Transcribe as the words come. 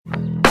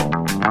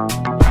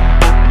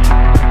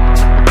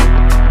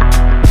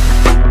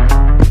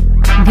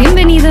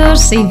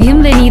Bienvenidos y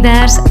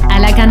bienvenidas a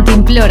la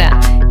Canimplora,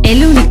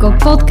 el único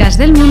podcast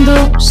del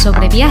mundo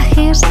sobre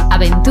viajes,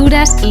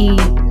 aventuras y...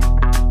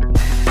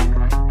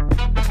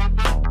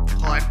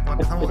 Joder, pues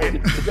empezamos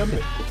bien.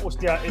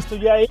 Hostia, esto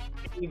ya es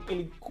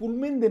el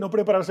culmen de no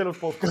prepararse los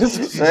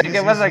podcasts. ¿Sabes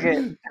qué pasa?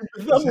 Que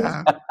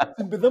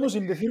Empezamos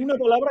sin decir una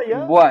palabra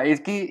ya. buah, es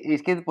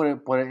que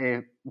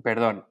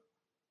perdón.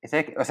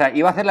 O sea,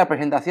 iba a hacer la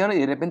presentación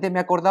y de repente me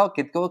he acordado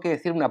que tengo que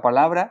decir una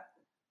palabra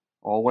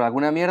o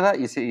alguna mierda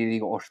y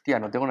digo, hostia,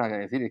 no tengo nada que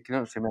decir, es que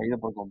no, se me ha ido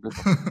por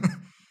completo.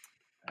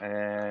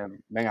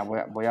 Venga,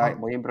 voy a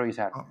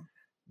improvisar.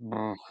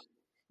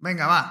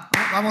 Venga,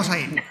 vamos a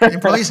ir.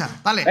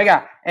 Improvisa, dale.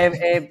 Venga,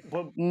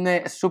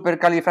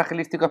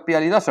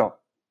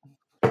 supercalifragilísticoespialidoso.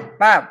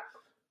 ¡Pam!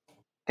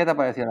 ¿Qué te ha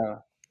parecido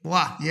ahora?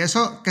 Buah, ¿y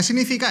eso? ¿Qué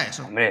significa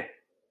eso? Hombre,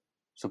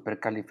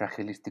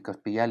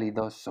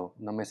 supercalifragilísticoespialidoso.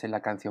 No me sé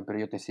la canción, pero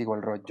yo te sigo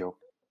el rollo.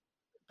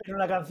 Pero en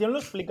la canción lo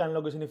explican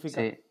lo que significa.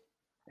 Sí.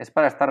 Es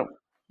para estar,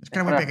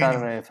 era muy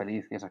pequeño.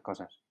 Feliz y esas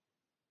cosas.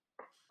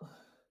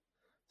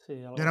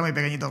 Sí, yo era muy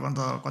pequeñito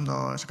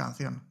cuando esa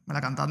canción. Me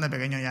la cantaban de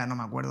pequeño, ya no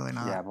me acuerdo de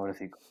nada. Ya,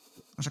 pobrecito.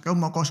 No sé qué, un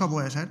mocoso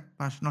puede ser,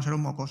 para no ser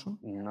un mocoso.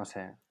 No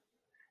sé.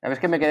 ¿Sabes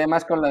que me quedé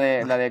más con la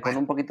de con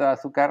un poquito de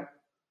azúcar?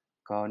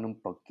 Con un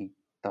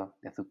poquito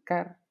de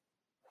azúcar.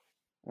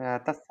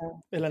 La taza.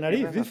 En la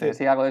nariz, no dice. Sé,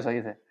 sí, algo de eso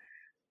dice.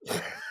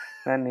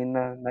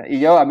 Y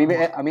yo, a mí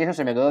eso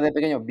se me quedó de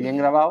pequeño bien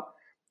grabado.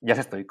 Ya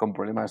estoy con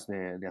problemas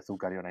de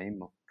azúcar y ahora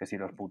mismo. Que si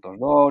los putos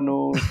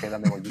donuts, que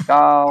dame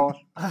bollicaos,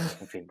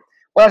 en fin.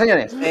 Bueno,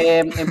 señores,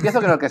 empiezo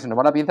que se nos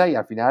va la pinza y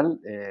al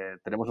final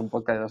tenemos un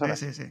podcast de 2 horas.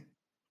 Sí.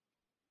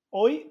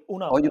 Hoy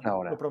una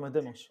hora. Lo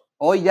prometemos.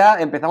 Hoy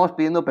ya empezamos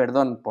pidiendo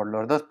perdón por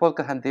los 2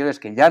 podcasts anteriores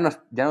que ya nos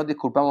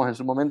disculpamos en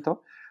su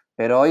momento,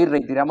 pero hoy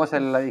retiramos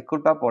la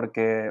disculpa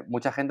porque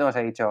mucha gente nos ha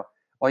dicho,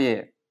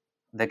 oye,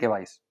 ¿de qué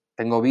vais?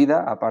 Tengo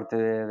vida, aparte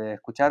de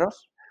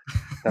escucharos,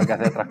 tengo que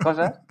hacer otras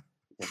cosas.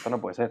 Esto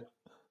no puede ser.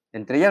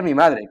 Entre ellas mi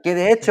madre, que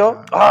de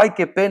hecho, ¡ay,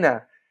 qué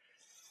pena!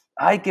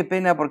 ¡Ay, qué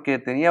pena! Porque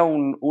tenía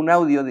un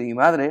audio de mi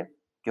madre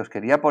que os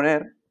quería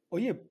poner.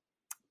 Oye,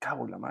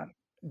 cago en la mar.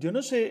 Yo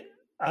no sé,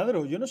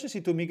 Adro, yo no sé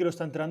si tu micro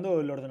está entrando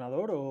en el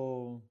ordenador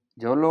o...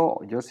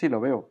 Yo sí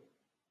lo veo.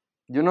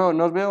 Yo no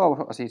os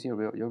veo, sí, os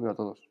veo, yo os veo a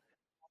todos.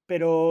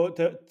 Pero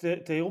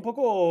te digo un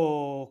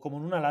poco como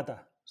en una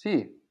lata.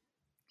 Sí.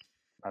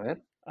 A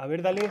ver,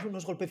 dale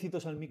unos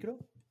golpecitos al micro.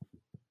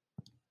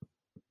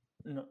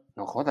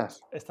 No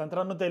jodas. Está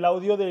entrándote el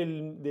audio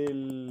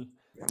del...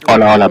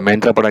 Hola, ¿me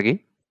entra por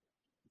aquí?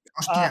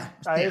 Hostia.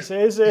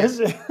 Ese.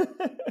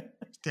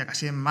 Hostia,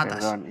 casi me matas.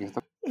 Perdón, ¿y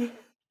esto?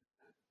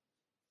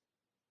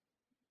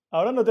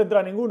 Ahora no te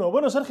entra ninguno.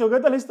 Bueno, Sergio, ¿qué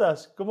tal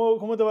estás?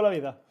 ¿Cómo te va la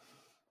vida?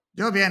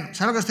 Yo bien.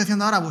 ¿Sabes lo que estoy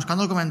haciendo ahora?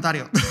 Buscando el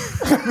comentario.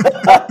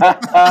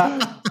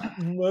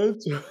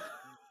 Macho.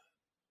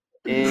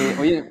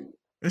 Oye...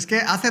 Es que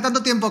hace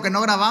tanto tiempo que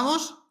no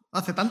grabamos...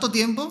 Hace tanto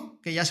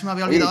tiempo que ya se me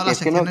había olvidado las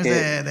secciones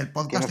del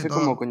podcast que no sé y todo.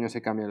 cómo coño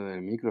se cambia lo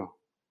del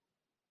micro.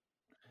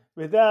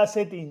 Vete a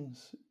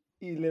settings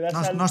y le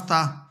das No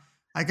está.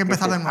 Hay que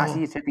empezar de nuevo.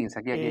 Sí, settings,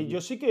 aquí.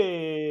 Yo sí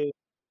que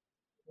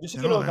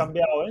lo he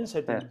cambiado, en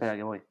settings. Espera,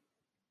 que voy.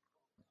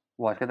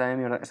 Buah, es que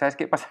también ¿sabes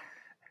qué pasa?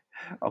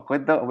 Os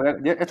cuento.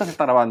 Esto se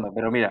está grabando,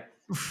 pero mira.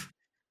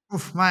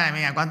 Uf, madre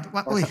mía.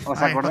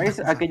 ¿Os acordáis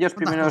aquellos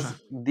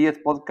primeros 10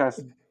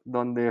 podcasts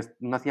donde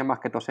no hacía más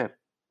que toser?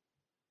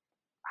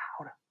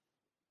 Ahora.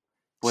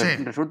 Pues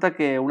sí. Resulta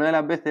que una de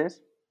las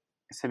veces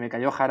se me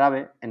cayó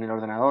jarabe en el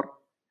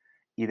ordenador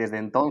y desde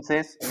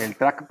entonces el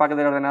trackpad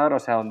del ordenador, o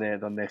sea,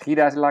 donde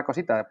giras la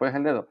cosita, pones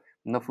el dedo,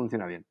 no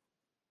funciona bien.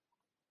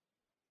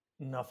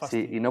 No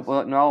fastidies. Sí, y no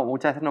hago,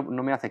 muchas veces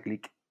no me hace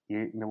clic y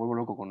me vuelvo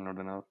loco con el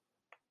ordenador.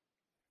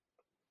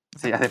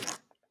 Sí,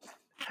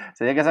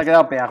 sería que se ha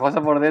quedado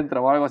pegajoso por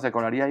dentro o algo, se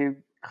colaría ahí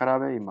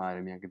jarabe y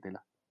madre mía, qué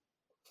tela.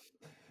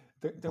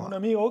 Tengo un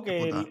amigo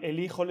que el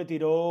hijo le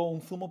tiró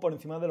un zumo por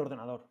encima del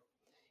ordenador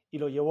y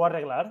lo llevó a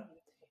arreglar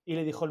y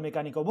le dijo el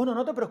mecánico, bueno,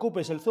 no te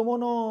preocupes, el zumo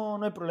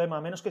no hay problema,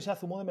 a menos que sea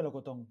zumo de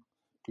melocotón.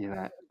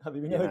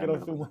 Adivina de qué era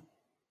el zumo.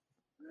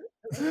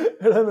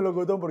 Era de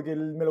melocotón, porque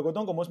el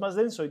melocotón, como es más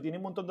denso y tiene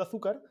un montón de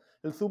azúcar,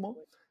 el zumo,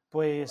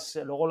 pues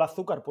luego el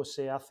azúcar pues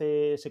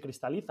se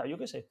cristaliza, yo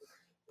qué sé,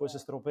 pues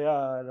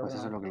estropea el ordenador. Pues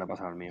eso es lo que le ha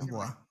pasado al mío.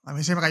 Buah, a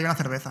mí se me cayó una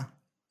cerveza.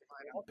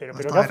 ¿Pero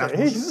qué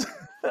hacéis?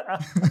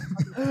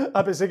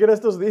 Pensé que era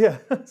estos días.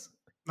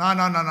 No.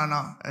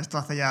 Esto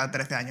hace ya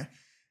 13 años.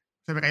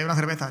 Se me cayó una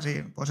cerveza,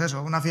 sí. Pues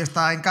eso, una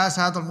fiesta en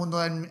casa, todo el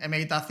mundo en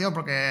meditación,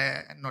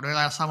 porque en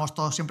Noruega estábamos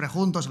todos siempre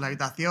juntos, en la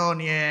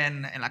habitación y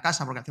en la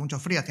casa, porque hacía mucho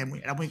frío,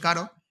 era muy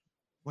caro.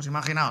 Pues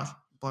imaginaos,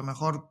 pues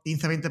mejor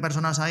 15, 20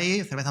 personas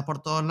ahí, cerveza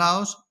por todos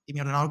lados y mi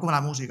ordenador como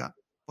la música.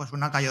 Pues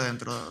una cayó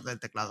dentro del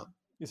teclado.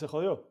 ¿Y se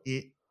jodió?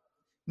 Y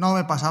no,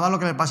 me pasaba lo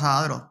que le pasa a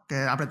Adro, que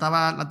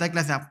apretaba la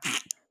tecla y decía...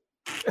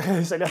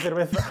 Salía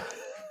cerveza.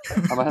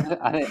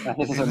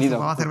 Hace ese sonido.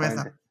 Tomaba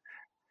cerveza.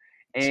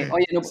 Sí.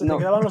 Oye, se te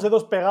quedaban los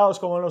dedos pegados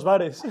como en los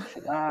bares. Sí.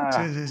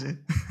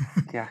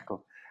 Qué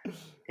asco.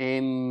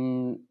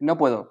 No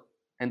puedo.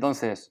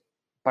 Entonces,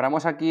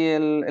 ¿paramos aquí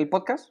el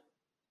podcast?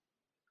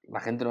 la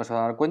gente no se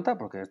va a dar cuenta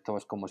porque esto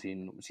es como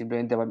si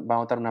simplemente va a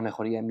notar una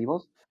mejoría en mi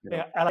voz.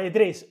 Pero... A la de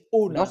 3,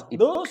 1,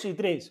 2 y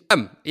 3.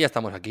 ¡Pam! Y ya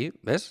estamos aquí,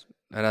 ¿ves?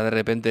 Ahora de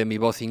repente mi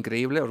voz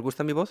increíble. ¿Os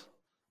gusta mi voz?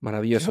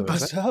 Maravilloso. ¿Qué ha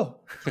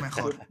pasado?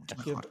 Mejor, mucho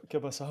mejor. ¿Qué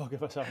ha pasado?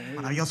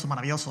 Maravilloso,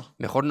 maravilloso.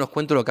 Mejor nos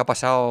cuento lo que ha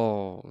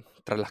pasado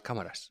tras las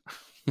cámaras.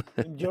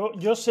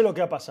 Yo sé lo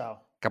que ha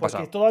pasado. ¿Qué ha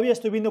pasado? Porque todavía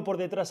estoy viendo por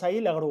detrás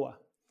ahí la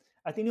grúa.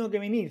 Ha tenido que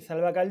venir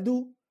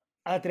Salvacaldú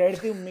a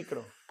traerte un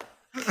micro.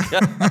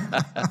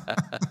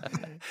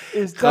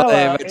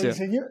 Estaba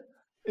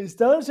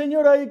el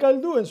señor ahí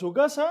Caldú en su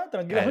casa,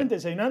 tranquilamente,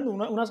 desayunando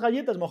unas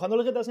galletas, mojando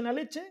las galletas en la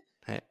leche,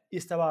 y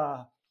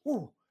estaba...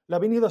 le ha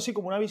venido así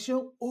como una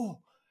visión.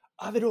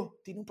 Adro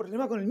tiene un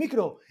problema con el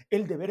micro.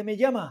 El deber me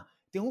llama.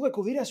 Tengo que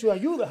acudir a su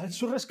ayuda, en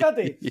su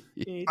rescate.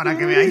 Para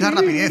que veáis la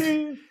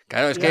rapidez.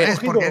 Claro, es que...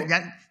 porque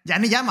ya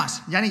ni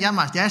llamas,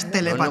 ya es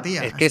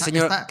telepatía. Es que el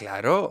señor...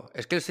 Claro,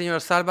 es que el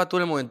señor Salva, tú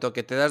en el momento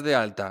que te das de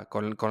alta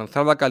con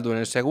Salva Caldú en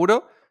el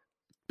seguro,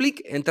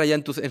 plic, entra ya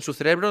en su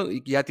cerebro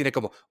y ya tiene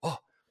como,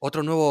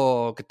 otro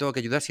nuevo que tengo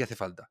que ayudar si hace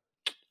falta.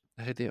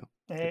 Así, tío.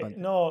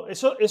 No,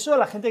 eso a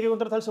la gente que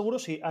contrata el seguro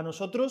sí. A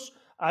nosotros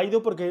ha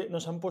ido porque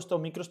nos han puesto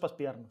micros para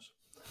espiarnos.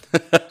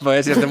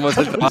 Pues si hacemos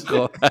el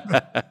trabajo.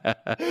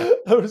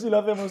 A ver si lo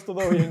hacemos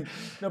todo bien.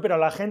 No, pero a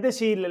la gente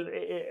sí.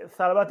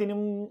 Salva tiene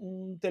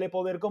un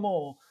telepoder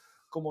como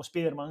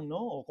Spider-Man, ¿no?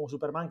 O como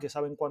Superman, que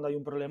saben cuando hay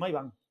un problema y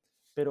van.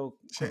 Pero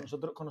sí,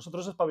 con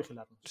nosotros es para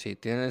vigilarnos. Sí,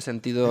 tiene el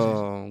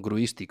sentido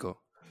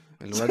gruístico.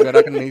 En lugar de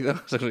arácnido,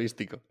 es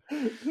gruístico.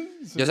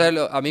 Sí. Yo,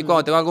 ¿sabes? A mí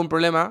cuando tengo algún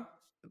problema,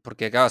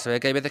 porque claro, se ve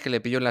que hay veces que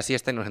le pillo en la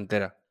siesta y no se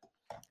entera.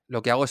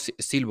 Lo que hago es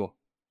silbo.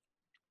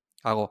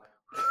 Hago...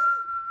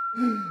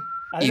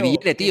 Y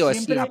viene, tío,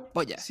 es la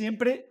polla.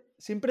 Siempre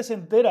se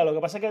entera, lo que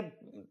pasa es que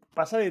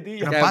pasa de ti.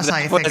 Pero pasa,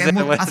 dice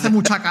que hace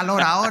mucha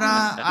calor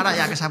ahora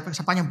ya que se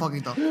apaña un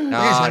poquito.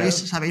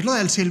 ¿Sabéis lo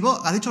del silbo?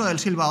 ¿Ha dicho lo del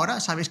silbo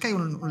ahora? ¿Sabéis que hay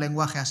un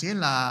lenguaje así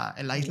en la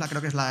isla?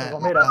 Creo que es la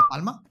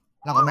Palma.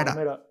 La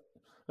Gomera.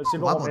 El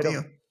silbo guapo, gomero.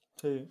 Tío.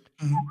 Sí.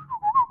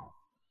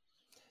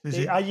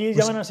 Sí. Allí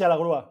llaman así a la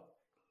grúa.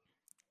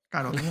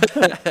 Claro.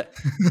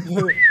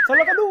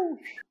 ¡Salvacaldú!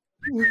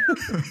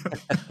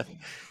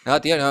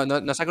 No, tío,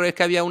 ¿no os acordáis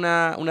que había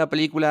una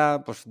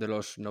película pues, de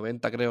los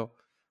 90, creo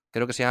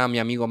que se llama Mi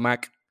amigo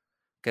Mac,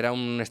 que era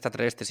un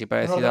extraterrestre, sí,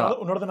 parecido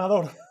un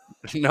ordenador.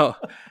 No,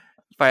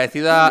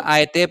 parecido a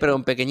ET, pero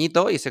un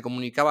pequeñito, y se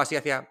comunicaba así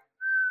hacia...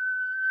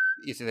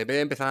 Y se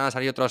debe empezar a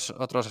salir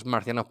otros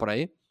marcianos por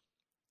ahí.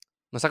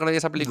 ¿No os acordáis de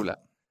esa película?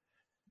 No.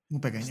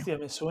 Muy pequeño. Hostia,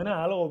 me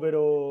suena algo,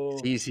 pero...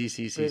 Sí.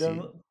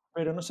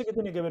 Pero no sé qué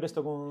tiene que ver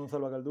esto con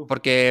Salvacaldú.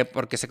 Porque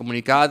se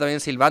comunicaba también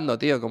silbando,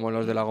 tío, como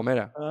los de La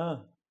Gomera.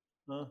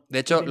 De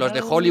hecho, los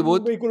de Hollywood...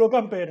 ¿Un vehículo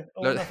camper?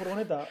 ¿O una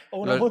furgoneta? ¿O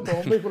una moto?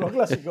 ¿Un vehículo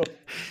clásico?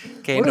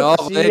 Que bueno,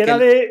 no... Si era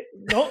de...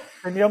 No,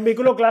 tendría un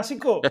vehículo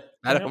clásico.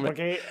 Claro,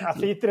 porque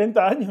hace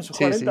 30 años o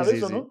 40 de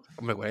eso, ¿no?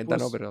 Hombre, 40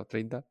 pues, no, pero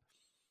 30.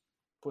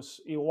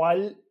 Pues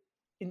igual...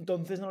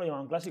 Entonces no lo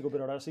llamaban clásico,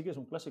 pero ahora sí que es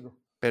un clásico.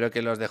 Pero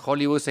que los de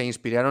Hollywood se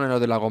inspiraron en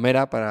los de La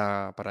Gomera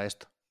para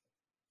esto.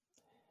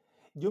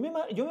 Yo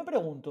me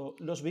pregunto,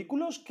 los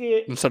vehículos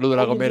que un saludo a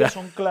La Gomera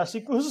son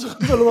clásicos...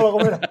 Un saludo a La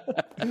Gomera.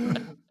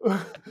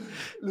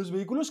 Los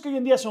vehículos que hoy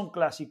en día son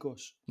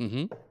clásicos,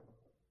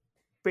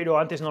 pero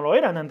antes no lo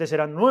eran, antes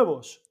eran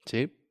nuevos.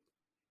 Sí.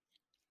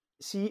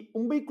 Si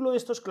un vehículo de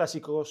estos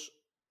clásicos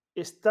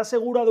está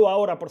asegurado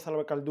ahora por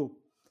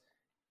Salvacaldú,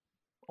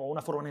 o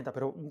una furgoneta,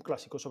 pero un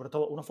clásico, sobre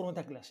todo, una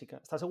furgoneta clásica,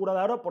 está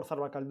asegurada ahora por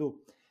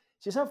Salvacaldú.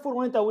 Si esa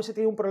furgoneta hubiese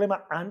tenido un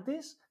problema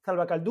antes,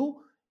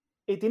 Salvacaldú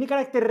tiene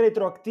carácter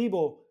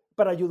retroactivo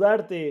para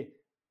ayudarte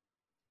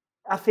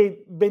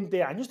hace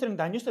 20 años,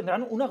 30 años.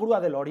 ¿Tendrán una grúa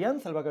de DeLorean,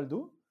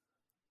 Salvacaldú?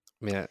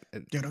 Mira,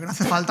 yo creo que no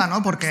hace falta,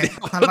 ¿no? Porque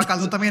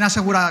Salvacaldú también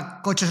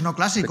asegura coches no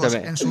clásicos.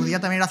 En su día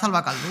también era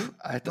Salvacaldú,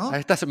 ¿no?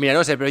 Mira,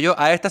 no sé, pero yo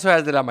a estas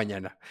horas de la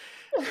mañana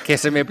que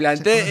se me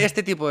plantee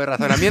este tipo de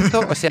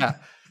razonamiento, o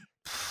sea...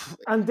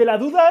 Ante la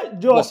duda,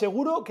 yo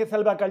aseguro que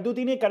Salvacaldú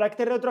tiene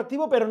carácter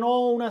retroactivo, pero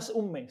no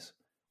un mes,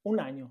 un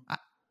año.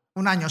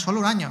 Un año, solo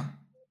un año.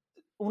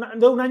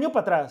 De un año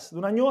para atrás, de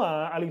un año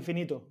al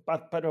infinito,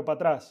 pero para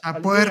atrás.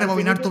 Puedes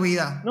rebobinar tu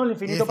vida. No, el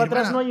infinito para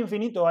atrás no hay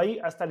infinito, hay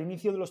hasta el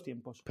inicio de los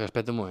tiempos. Pero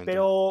espérate un momento.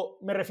 Pero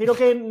me refiero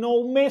que no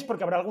un mes,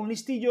 porque habrá algún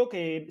listillo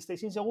que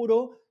estéis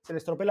inseguro, se le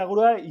estropee la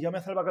grúa y llame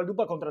a Salvacaldú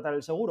para contratar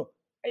el seguro.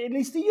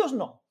 Listillos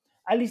no.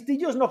 A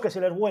listillos no, que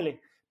se les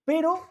huele.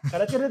 Pero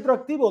carácter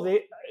retroactivo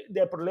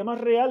de problemas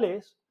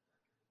reales...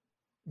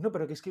 No,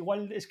 pero que es que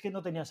igual es que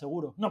no tenía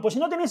seguro. No, pues si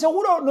no tenéis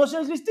seguro, no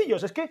seáis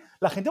listillos. Es que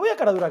la gente vaya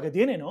cara dura que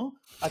tiene, ¿no?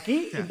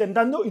 Aquí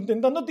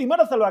intentando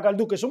timar a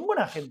Salvacaldú, que son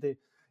buena gente.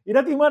 Ir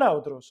a timar a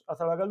otros. A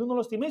Salvacaldú no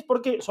los timéis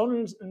porque son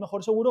el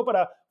mejor seguro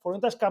para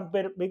furgonetas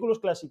camper, vehículos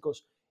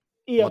clásicos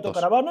y motos,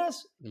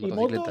 autocaravanas y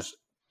motos,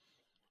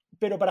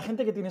 pero para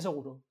gente que tiene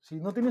seguro.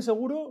 Si no tiene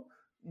seguro,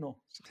 no.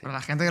 Para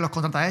la gente que los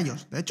contrata a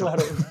ellos, de hecho.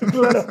 Claro.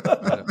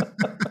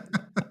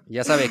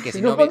 Ya sabes que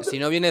si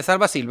no viene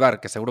Salva,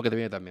 silbar, que seguro que te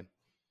viene también.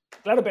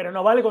 Claro, pero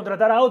no vale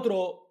contratar a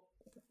otro.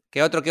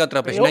 ¿Qué otro? Peor.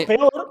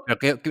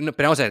 Pero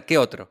vamos a ver, ¿qué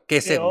otro?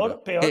 ¿Qué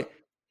seguro? Peor.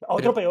 A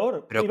otro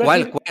peor. Pero Iba a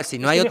 ¿cuál? decir, Si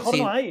es no hay que otro.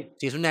 mejor no hay.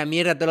 Si es una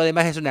mierda, todo lo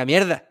demás es una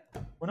mierda.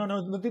 Bueno,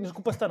 no tienes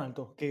culpas tan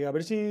alto. Que a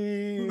ver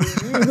si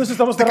nos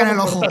estamos Te cae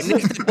cerrando el ojo. puertas. En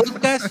este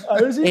podcast. A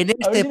ver si, En a ver este si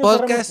nos cerramos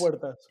podcast.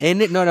 puertas.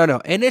 No.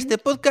 En este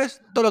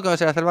podcast, todo lo que va a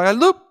ser hacer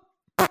Bagaldú.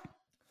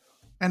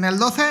 En el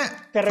 12,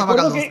 Te Faba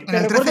recuerdo Calduz. que, En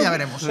el 13 ya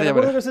veremos. Te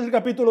recuerdo que ese es el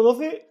capítulo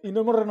 12 y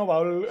no hemos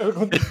renovado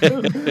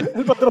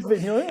el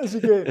patrocinio, ¿eh? Así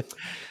que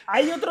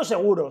hay otros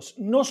seguros.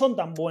 No son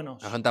tan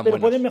buenos. No son tan pero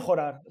buenos. pueden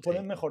mejorar.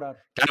 Pueden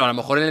mejorar. Claro, a lo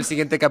mejor en el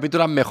siguiente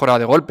capítulo han mejorado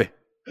de golpe.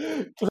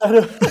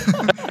 Claro.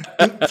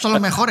 Son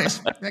los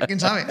mejores.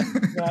 ¿Quién sabe?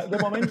 De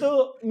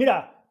momento,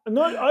 mira,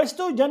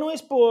 esto ya no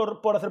es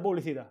por hacer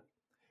publicidad.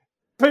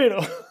 Pero,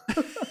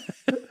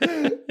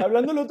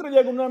 hablando el otro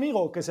día con un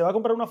amigo que se va a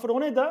comprar una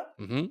furgoneta,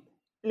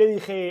 le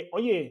dije,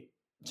 oye,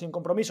 sin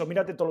compromiso,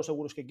 mírate todos los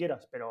seguros que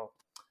quieras, pero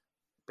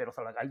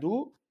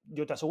Zalacaldú,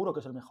 yo te aseguro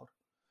que es el mejor.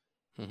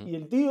 Y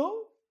el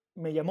tío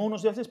me llamó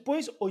unos días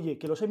después, oye,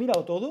 que los he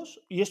mirado todos,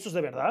 y esto es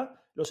de verdad,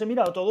 los he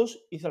mirado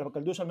todos, y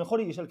Zalacaldú es el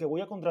mejor y es el que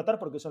voy a contratar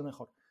porque es el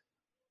mejor.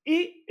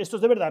 Y esto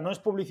es de verdad, no es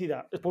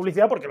publicidad. Es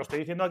publicidad porque lo estoy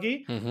diciendo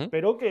aquí,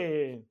 pero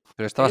que...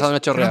 Pero está basado en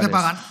hechos No te reales.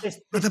 pagan.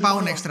 No te pagan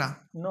un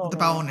extra. No te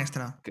pagan un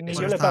extra. Ni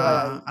Por yo le esta pagué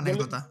a él.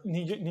 anécdota.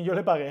 Ni yo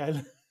le pagué a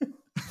él.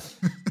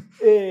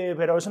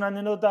 Pero es una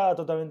anécdota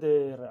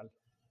totalmente real.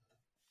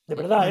 De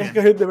verdad, es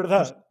que de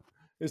verdad.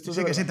 Esto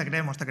Sí, es que de sí, verdad.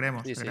 te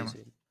creemos. Sí.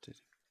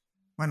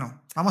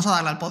 Bueno, vamos a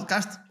darle al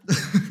podcast.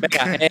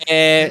 Venga,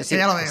 Que sí,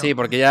 ya lo veo. sí,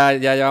 porque ya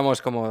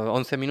llevamos como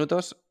 11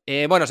 minutos.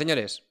 Bueno,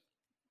 señores,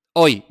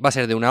 hoy va a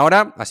ser de 1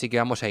 hora, así que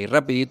vamos a ir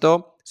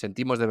rapidito.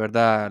 Sentimos de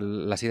verdad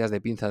las idas de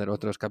pinza de los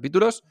otros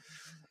capítulos.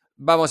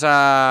 Voy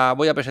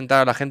a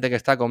presentar a la gente que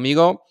está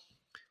conmigo.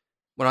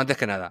 Bueno, antes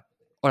que nada,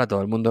 hola a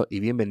todo el mundo y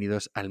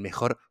bienvenidos al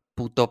mejor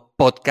puto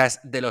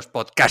podcast de los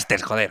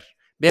podcasters, joder.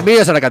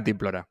 Bienvenidos a la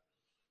Cantimplora.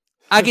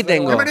 Aquí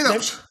tengo...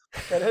 Bienvenidos.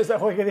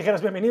 Pero que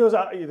dijeras bienvenidos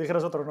y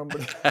dijeras otro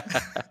nombre.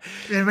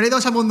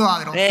 Bienvenidos a Mundo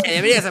Adro.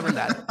 Bienvenidos a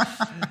Vuelta.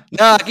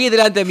 No, aquí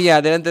delante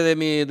mía, delante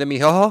de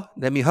mis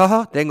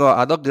ojos, tengo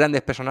a dos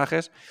grandes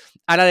personajes.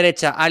 A la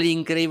derecha, al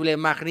increíble,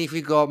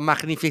 magnífico,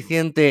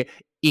 magnificente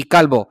y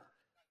calvo,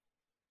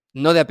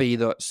 no de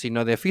apellido,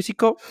 sino de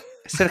físico,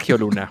 Sergio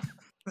Luna.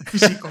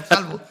 Físico,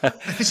 calvo.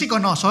 De físico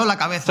no, solo la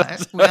cabeza,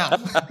 Cuidado.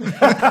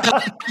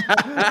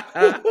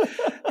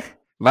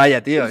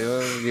 Vaya, tío, yo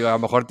digo, a lo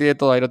mejor tiene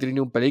todo ahí, no tiene ni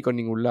un pelico en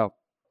ningún lado.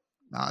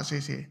 No, sí.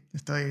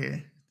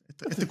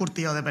 Estoy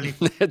curtido de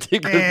película. Estoy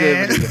curtido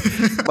de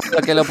película. Bueno,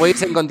 que lo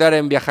podéis encontrar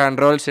en Viajar and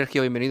Roll.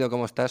 Sergio, bienvenido,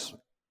 ¿cómo estás?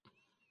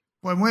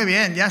 Pues muy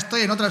bien, ya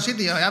estoy en otro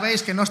sitio. Ya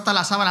veis que no está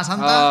la sábana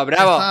santa. ¡Oh,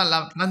 bravo! Está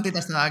la plantita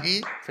está de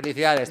aquí.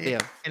 Felicidades, tío.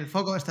 El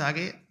foco está de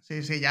aquí.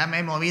 Sí, ya me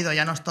he movido,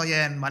 ya no estoy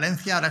en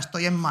Valencia, ahora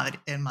estoy en Madrid.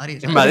 ¿En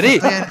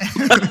Madrid?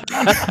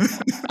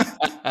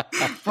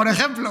 Por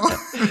ejemplo.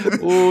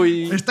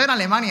 Uy. Estoy en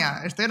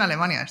Alemania. Estoy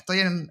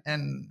en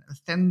el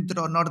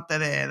centro norte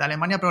de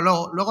Alemania, pero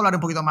luego hablaré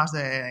un poquito más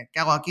de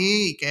qué hago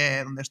aquí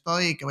y dónde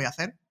estoy y qué voy a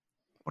hacer.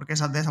 Porque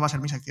esa va a ser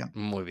mi sección.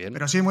 Muy bien.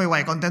 Pero sí, muy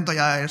guay, contento.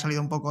 Ya he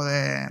salido un poco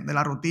de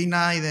la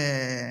rutina y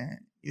de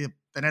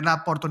tener la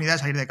oportunidad de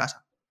salir de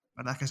casa.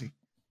 La verdad es que sí.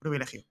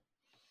 Privilegio.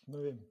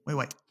 Muy bien. Muy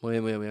guay.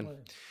 Muy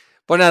bien.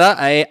 Pues nada,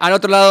 al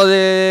otro lado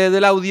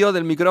del audio,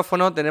 del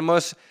micrófono,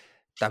 tenemos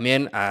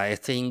también a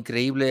este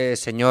increíble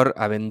señor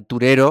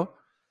aventurero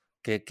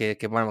que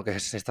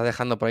se está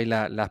dejando por ahí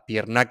las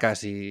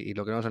piernacas y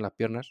lo que no son las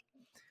piernas.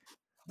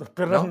 Las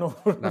piernas no.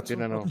 Las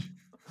piernas no.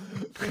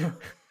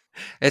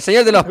 El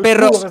señor de los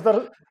perros.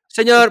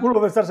 Señor el culo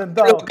de estar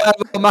sentado.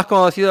 Más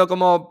conocido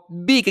como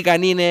Vicky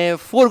Canine,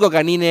 Furgo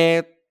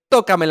Canine,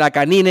 Tócame la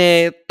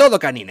Canine, todo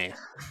Canine.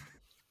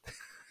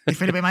 Y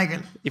Felipe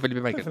Michael.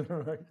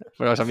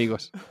 Bueno, los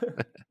amigos.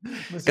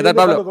 ¿Qué tal,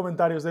 Pablo?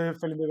 Comentarios de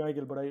Felipe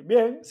Michael por ahí.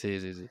 Bien. Sí.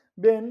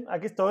 Bien,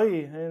 aquí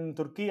estoy en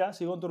Turquía.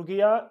 Sigo en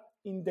Turquía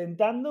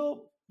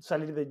intentando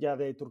salir ya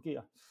de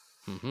Turquía.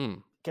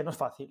 Que no es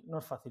fácil.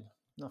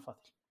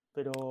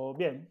 Pero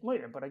bien, muy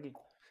bien por aquí.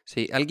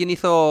 Sí, alguien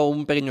hizo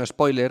un pequeño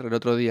spoiler el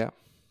otro día.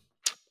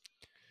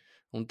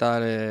 Un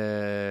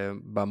tal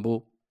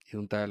Bambú y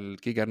un tal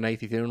Kicker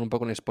Knight hicieron un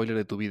poco un spoiler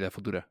de tu vida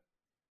futura.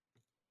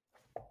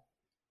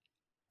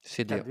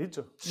 Sí, tío. ¿Qué has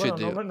dicho? Sí, bueno,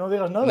 tío. No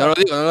digas nada. No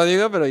lo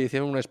digo, pero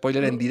hicieron un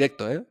spoiler en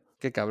directo, ¿eh?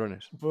 Qué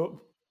cabrones. Pues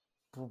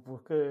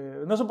que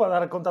no se puede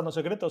dar contando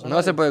secretos.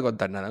 No se puede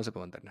contar nada,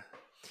 nada.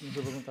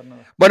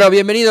 Bueno,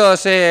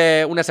 bienvenidos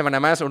una semana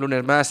más, un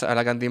lunes más a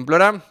la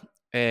Cantimplora.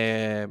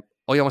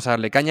 Hoy vamos a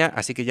darle caña,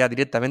 así que ya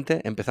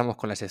directamente empezamos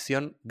con la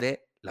sección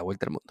de la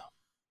Vuelta al Mundo.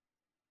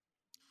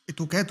 ¿Y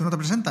tú qué? ¿Tú no te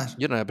presentas?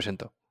 Yo no me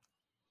presento.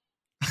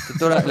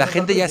 La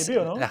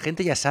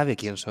gente ya sabe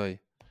quién soy.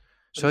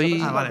 Soy...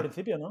 Vale. Al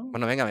principio, ¿no?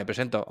 Bueno, venga, me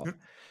presento.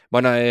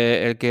 Bueno,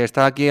 el que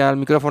está aquí al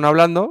micrófono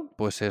hablando,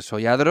 pues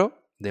soy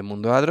Adro, de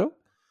Mundo Adro.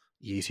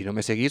 Y si no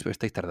me seguís, pues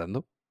estáis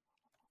tardando.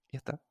 Ya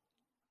está.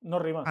 No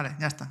rima. Vale,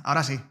 ya está.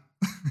 Ahora sí.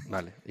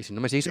 Vale. Y si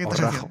no me seguís,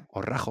 Siguiente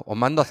os rajo. Os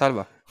mando a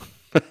Zalba.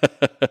 Pero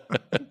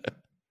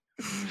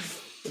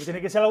tiene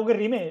que ser algo que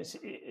rime.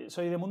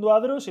 Soy de Mundo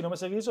Adro, si no me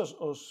seguís,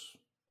 os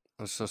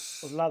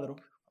ladro.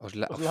 Os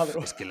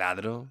ladro. Es que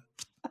ladro.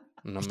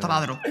 No Os me-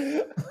 taladro.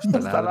 os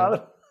taladro.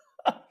 Taladro.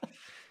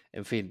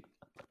 En fin,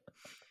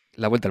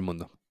 la vuelta al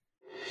mundo.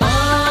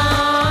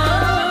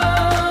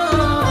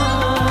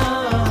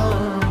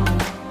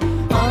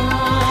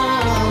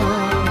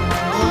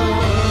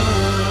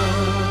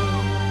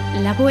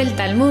 La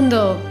vuelta al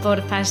mundo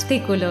por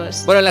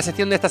fascículos. Bueno, en la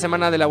sección de esta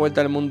semana de la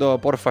vuelta al mundo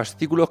por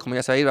fascículos, como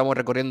ya sabéis, vamos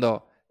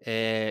recorriendo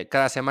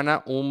cada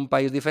semana un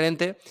país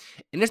diferente.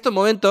 En estos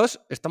momentos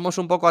estamos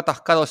un poco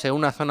atascados en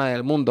una zona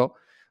del mundo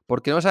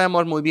porque no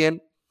sabemos muy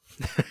bien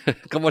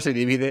cómo se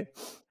divide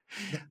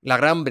la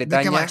Gran ¿De qué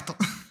va Bretaña. esto?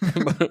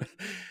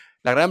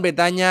 La Gran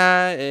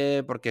Bretaña,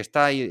 porque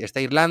está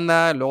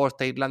Irlanda, luego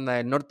está Irlanda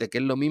del Norte, que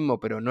es lo mismo,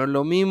 pero no es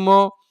lo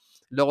mismo.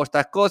 Luego está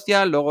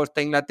Escocia, luego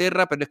está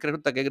Inglaterra, pero es que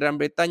resulta que es Gran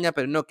Bretaña,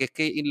 pero no, que es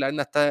que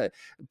Irlanda está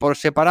por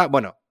separado.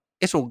 Bueno,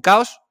 es un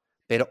caos,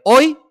 pero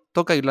hoy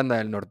toca Irlanda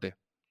del Norte.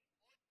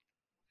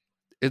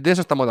 De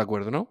eso estamos de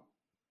acuerdo, ¿no?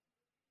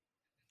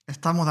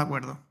 Estamos de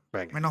acuerdo.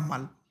 Venga. Menos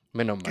mal.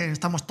 Menos mal. Que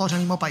estamos todos en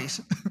el mismo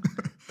país.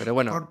 Pero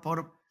bueno,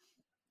 Por-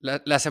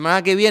 la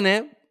semana que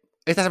viene,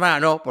 esta semana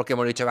no, porque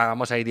hemos dicho,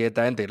 vamos a ir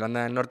directamente a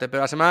Irlanda del Norte,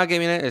 pero la semana que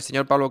viene el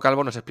señor Pablo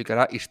Calvo nos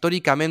explicará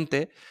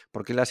históricamente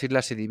por qué las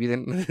islas se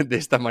dividen de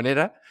esta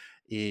manera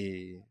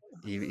y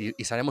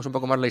sabremos un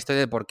poco más la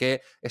historia de por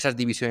qué esas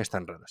divisiones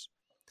tan raras.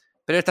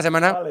 Pero esta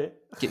semana, Vale.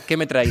 ¿qué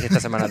me traéis esta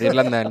semana de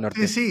Irlanda del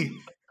Norte? Sí.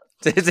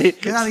 Sí, sí.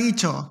 Queda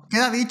dicho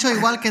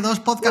igual que 2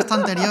 podcasts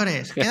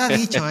anteriores. Queda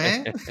dicho,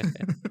 ¿eh?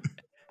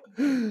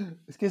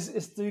 Es que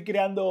estoy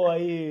creando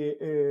ahí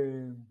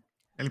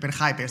El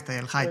hiperhype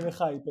el hype.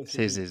 hype.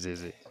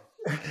 Sí.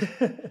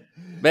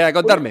 Venga,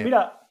 contadme. Oye,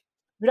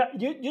 mira,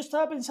 yo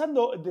estaba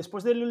pensando,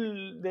 después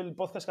del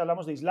podcast que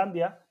hablamos de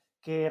Islandia,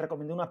 que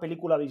recomendé una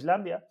película de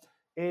Islandia,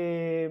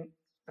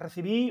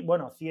 recibí,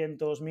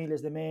 cientos,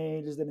 miles de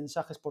mails, de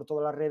mensajes por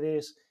todas las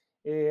redes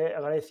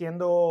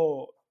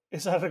agradeciendo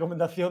esa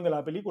recomendación de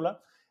la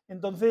película.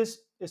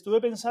 Entonces,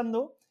 estuve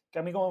pensando que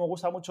a mí, como me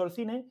gusta mucho el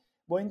cine,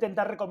 voy a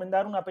intentar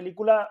recomendar una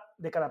película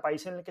de cada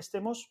país en el que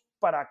estemos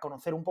para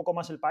conocer un poco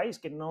más el país,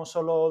 que no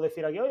solo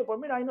decir aquí, oye, pues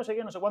mira, ahí no sé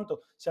qué, no sé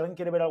cuánto. Si alguien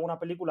quiere ver alguna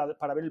película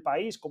para ver el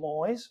país,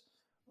 cómo es,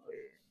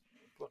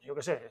 pues yo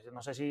qué sé,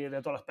 no sé si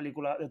de todas las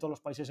películas, de todos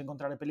los países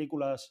encontraré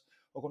películas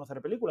o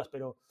conoceré películas,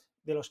 pero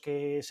de los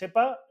que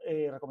sepa,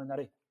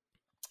 recomendaré.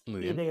 Muy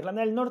Y bien. de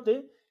Irlanda del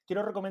Norte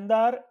quiero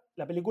recomendar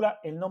la película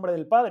El nombre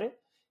del padre,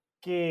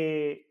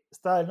 que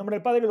está el nombre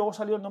del padre y luego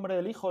salió el nombre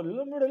del hijo. El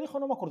nombre del hijo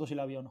no me acuerdo si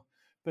la vi o no,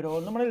 pero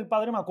el nombre del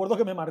padre me acuerdo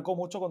que me marcó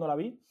mucho cuando la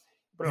vi.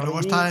 Pero Y la luego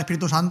vi- está el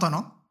Espíritu Santo,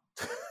 ¿no?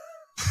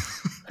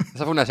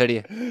 Esa fue una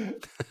serie.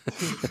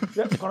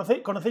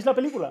 ¿Conocéis la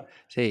película?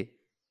 Sí,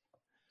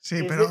 Sí,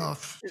 Es pero de-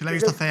 se la he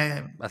visto es de-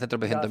 hace... hace Ya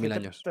tropecientos hace mil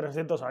años.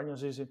 300 años,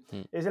 sí, sí.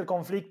 Mm. Es el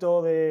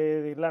conflicto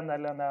de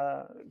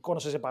Irlanda, cuando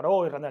se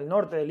separó, Irlanda del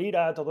Norte, del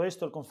IRA, todo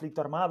esto, el conflicto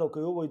armado que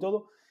hubo y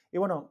todo. Y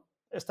bueno,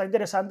 está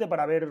interesante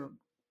para ver,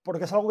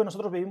 porque es algo que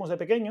nosotros vivimos de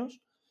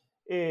pequeños,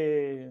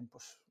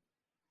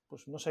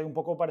 pues no sé, un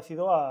poco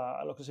parecido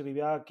a lo que se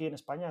vivía aquí en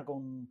España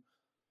con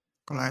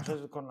Con la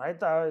ETA. con la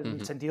ETA, en el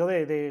Ujú. sentido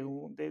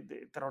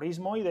de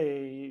terrorismo y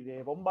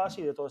de bombas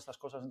y de todas estas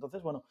cosas.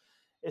 Entonces, bueno,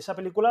 esa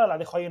película la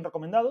dejo ahí en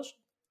recomendados.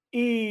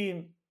 Y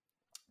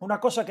una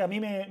cosa que a mí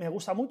me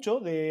gusta mucho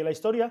de la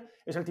historia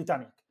es el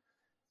Titanic.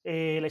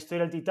 La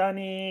historia del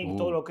Titanic,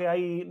 todo lo que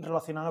hay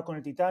relacionado con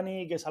el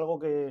Titanic, es algo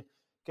que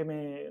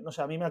no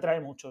sé, a mí me atrae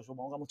mucho,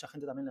 supongo que a mucha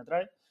gente también le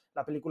atrae.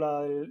 La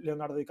película de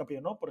Leonardo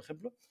DiCaprio no, por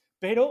ejemplo,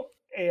 pero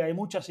hay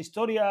muchas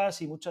historias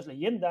y muchas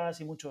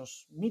leyendas y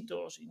muchos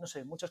mitos y no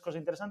sé, muchas cosas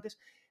interesantes.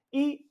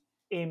 Y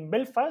en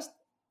Belfast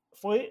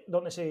fue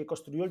donde se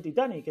construyó el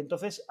Titanic,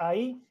 entonces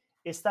ahí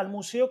está el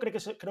museo, creo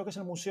que es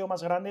el museo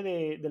más grande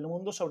del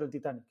mundo sobre el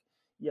Titanic.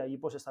 Y ahí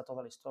pues está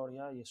toda la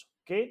historia y eso.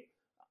 Que,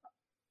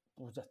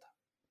 pues ya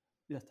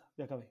está,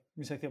 ya acabé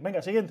mi sección.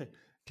 Venga, siguiente.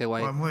 Qué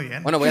guay. Pues muy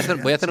bien. Bueno, voy a hacer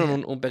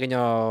Sí. un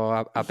pequeño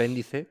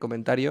apéndice,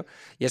 comentario.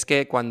 Y es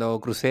que cuando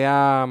crucé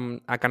a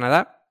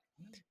Canadá,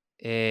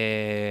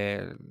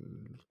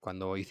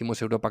 cuando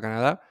hicimos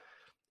Europa-Canadá,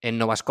 en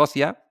Nova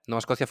Escocia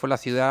fue la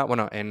ciudad,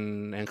 bueno,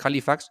 en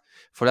Halifax,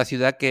 fue la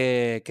ciudad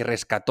que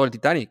rescató el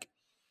Titanic.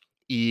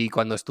 Y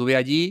cuando estuve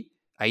allí,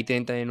 ahí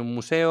tienen también un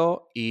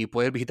museo y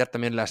puedes visitar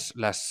también las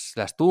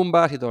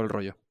tumbas y todo el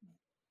rollo.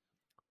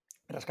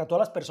 Rescató a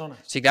las personas.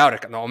 Sí, claro,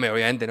 no, hombre,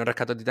 obviamente, no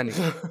rescató Titanic.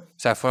 O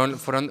sea,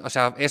 o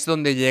sea, es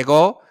donde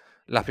llegó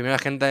la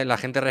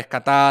gente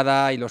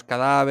rescatada y los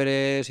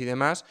cadáveres y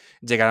demás,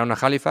 llegaron a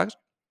Halifax.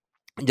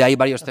 Ya hay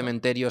varios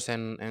cementerios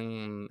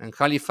en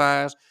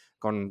Halifax,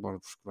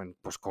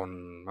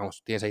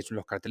 vamos, tienes ahí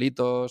los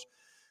cartelitos,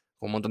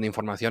 con un montón de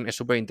información, es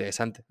súper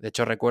interesante. De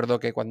hecho, recuerdo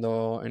que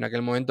cuando en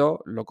aquel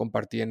momento lo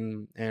compartí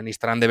en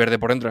Instagram de verde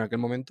por dentro en aquel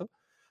momento.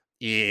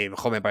 Y,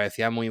 me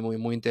parecía muy, muy,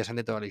 muy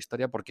interesante toda la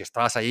historia porque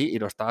estabas allí y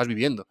lo estabas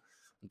viviendo.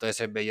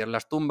 Entonces veías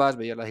las tumbas,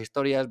 veías las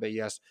historias,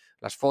 veías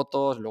las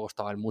fotos, luego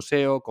estaba el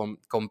museo con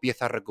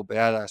piezas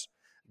recuperadas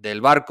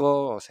del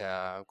barco, o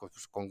sea,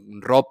 pues,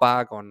 con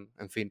ropa,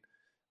 en fin,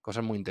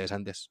 cosas muy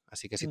interesantes.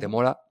 Así que si te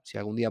mola, si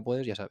algún día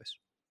puedes, ya sabes.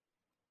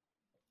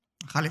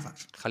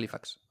 Halifax.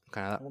 Halifax,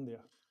 Canadá. Algún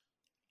día.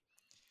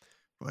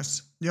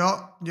 Pues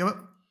yo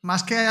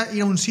más que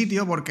ir a un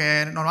sitio,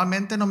 porque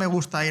normalmente no me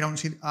gusta ir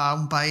a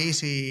un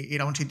país y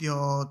ir a un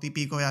sitio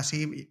típico y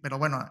así, pero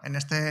bueno, en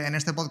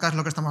este podcast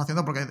lo que estamos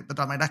haciendo, porque de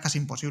otra manera es casi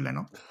imposible,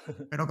 ¿no?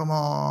 Pero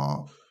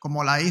como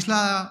la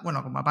isla,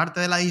 bueno, como aparte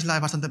de la isla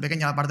es bastante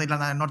pequeña, la parte de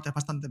Irlanda del Norte es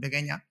bastante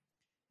pequeña,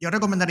 yo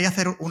recomendaría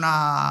hacer un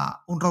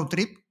road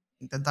trip,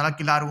 intentar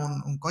alquilar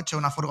un coche,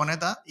 una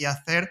furgoneta y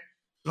hacer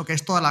lo que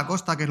es toda la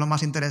costa, que es lo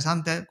más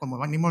interesante. Como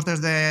venimos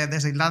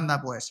desde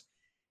Irlanda, pues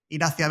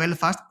ir hacia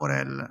Belfast,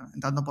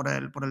 entrando por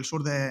el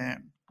sur de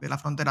la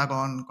frontera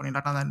con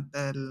Irlanda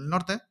del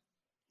Norte,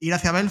 ir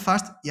hacia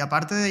Belfast y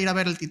aparte de ir a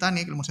ver el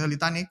Titanic, el Museo del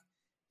Titanic,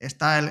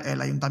 está el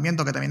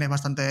ayuntamiento, que también es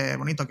bastante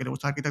bonito, que le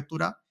gusta la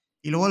arquitectura,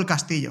 y luego el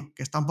castillo,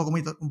 que está un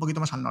poquito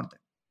más al norte.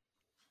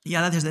 Y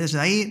ahora desde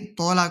ahí,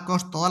 toda la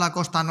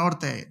costa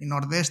norte y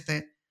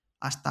nordeste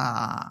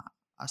hasta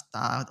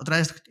otra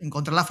vez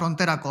encontrar la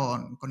frontera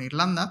con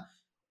Irlanda,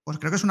 pues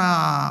creo que es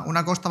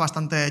una costa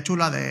bastante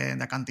chula de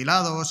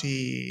acantilados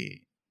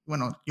y,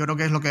 bueno, yo creo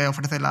que es lo que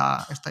ofrece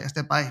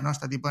este país, ¿no?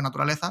 Este tipo de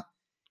naturaleza,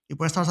 y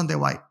puede estar bastante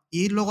guay.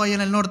 Y luego ahí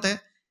en el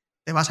norte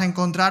te vas a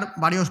encontrar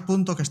varios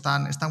puntos que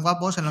están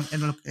guapos,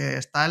 en los que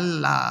está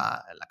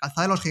la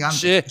calzada de los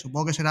gigantes, Sí. que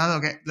supongo que será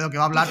de lo que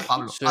va a hablar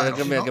Pablo. Sí, Padre,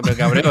 que ¿no? me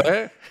cabreo,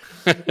 ¿eh?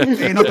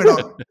 Sí, no,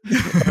 pero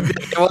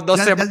Llevo 2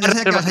 ya semanas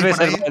sé que vas a ir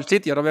por ahí. reservado el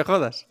sitio, no me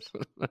jodas.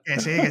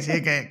 Que sí,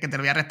 que te lo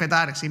voy a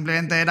respetar.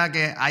 Simplemente era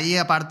que ahí,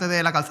 aparte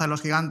de la calzada de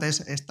los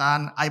gigantes,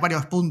 hay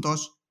varios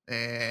puntos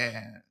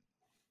para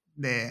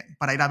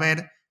ir a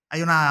ver.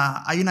 Hay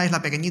una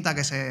isla pequeñita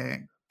que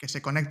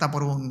se conecta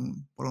por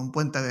un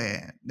puente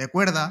de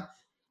cuerda,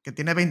 que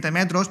tiene 20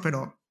 metros,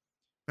 pero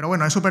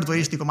bueno, es súper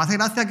turístico. Me hace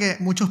gracia que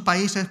muchos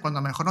países, cuando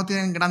a lo mejor no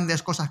tienen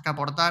grandes cosas que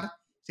aportar,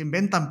 se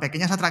inventan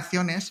pequeñas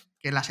atracciones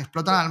que las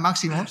explotan al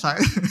máximo,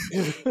 ¿sabes?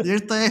 Y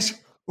esto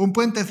es un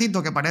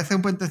puentecito que parece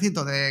un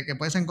puentecito que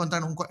puedes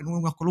encontrar en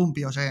unos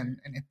columpios en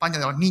España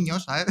de los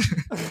niños, ¿sabes?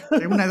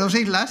 En una de 2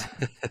 islas,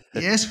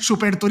 y es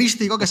súper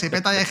turístico, que se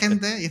peta de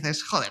gente y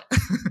dices, joder,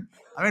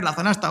 a ver, la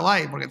zona está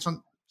guay, porque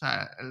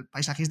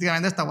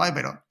paisajísticamente está guay,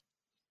 pero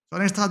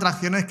son estas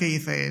atracciones que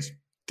dices,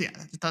 tía,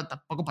 está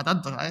tampoco para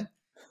tanto, ¿sabes?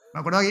 Me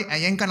acuerdo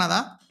ahí en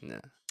Canadá,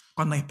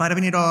 cuando mis padres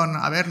vinieron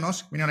a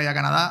vernos, vinieron allá a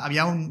Canadá,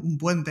 había un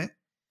puente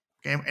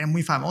que es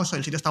muy famoso,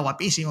 el sitio está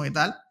guapísimo y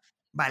tal.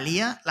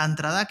 Valía la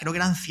entrada, creo que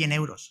eran 100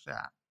 euros. O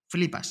sea,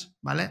 flipas,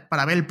 ¿vale?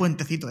 Para ver el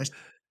puentecito este.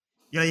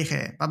 Yo le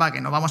dije, papá, que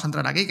no vamos a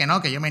entrar aquí,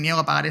 que yo me niego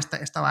a pagar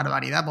esta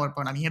barbaridad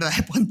por la mierda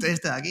de puente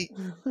este de aquí.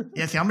 Y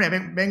decía, hombre,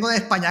 vengo de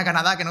España a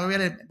Canadá, que no voy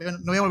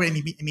a volver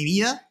en mi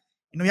vida,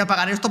 y no voy a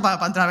pagar esto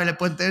para entrar a ver el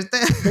puente este.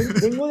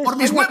 Vengo de ¡Por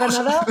mis España a huevos!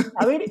 Canadá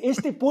a ver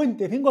este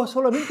puente. Vengo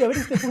solamente a ver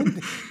este puente.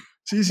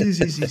 Sí.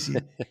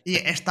 Y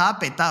estaba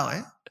petado,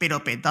 ¿eh?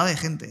 Pero petado de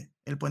gente,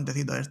 el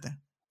puentecito este.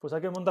 Pues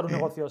hay que montar un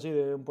negocio así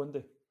de un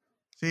puente.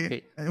 Sí.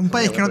 En un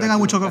país que no tenga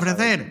mucho que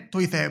ofrecer, tú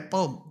dices,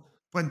 ¡pum!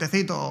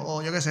 Puentecito,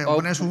 o yo qué sé,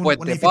 pones un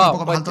edificio un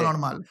poco más alto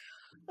normal.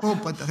 ¡Pum!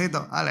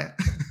 Puentecito, vale.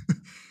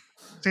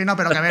 Sí, no,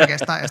 pero que a ver, que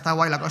está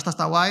guay, la costa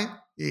está guay.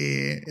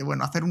 Y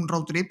bueno, hacer un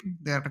road trip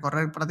de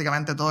recorrer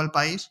prácticamente todo el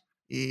país.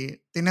 Y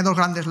tiene 2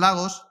 grandes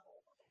lagos.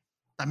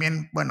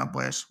 También, bueno,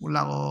 pues 2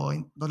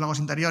 lagos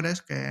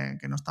interiores que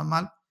no están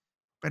mal.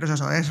 Pero es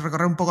eso, es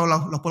recorrer un poco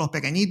los pueblos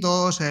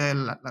pequeñitos,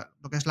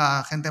 lo que es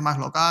la gente más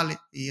local,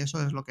 y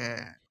eso es lo que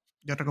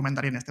yo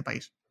recomendaría en este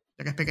país.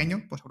 Ya que es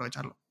pequeño, pues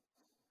aprovecharlo.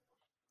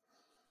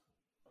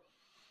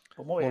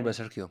 Pues muy bien. Molt bé,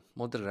 Sergio.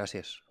 Moltes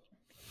gràcies.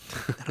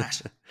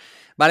 Res.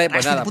 Vale,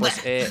 pues Res, nada, puta.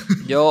 pues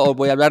yo os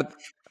voy a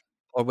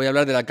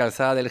hablar de la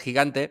calzada del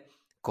gigante.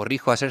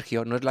 Corrijo a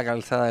Sergio, no es la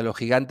calzada de los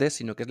gigantes,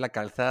 sino que es la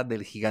calzada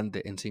del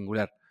gigante, en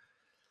singular.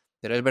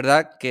 Pero es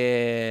verdad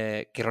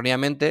que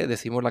erróneamente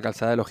decimos la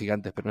calzada de los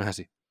gigantes, pero no es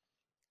así.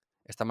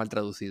 Está mal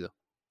traducido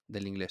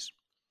del inglés.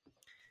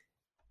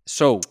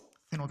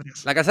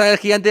 La calzada del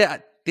gigante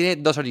tiene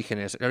 2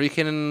 orígenes. El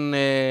origen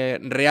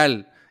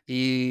real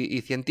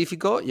y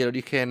científico y el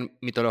origen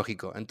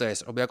mitológico.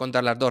 Entonces, os voy a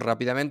contar las 2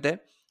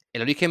 rápidamente.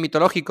 El origen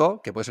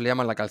mitológico, que por eso le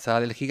llaman la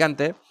calzada del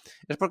gigante,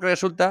 es porque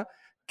resulta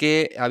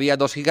que había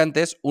 2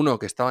 gigantes, uno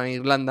que estaba en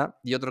Irlanda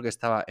y otro que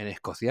estaba en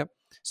Escocia.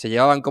 Se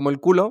llevaban como el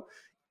culo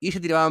y se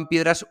tiraban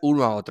piedras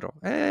uno a otro.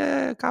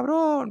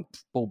 ¡Cabrón!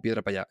 Pum,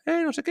 piedra para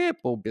allá. No sé qué,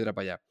 pum, piedra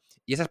para allá.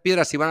 Y esas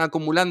piedras se iban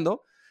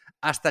acumulando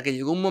hasta que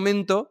llegó un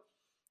momento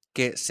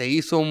que se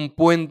hizo un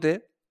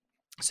puente,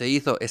 se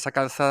hizo esa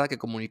calzada que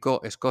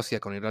comunicó Escocia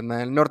con Irlanda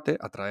del Norte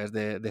a través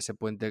de ese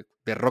puente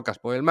de rocas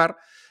por el mar,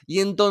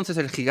 y entonces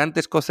el gigante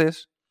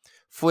escocés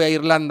fue a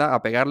Irlanda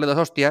a pegarle 2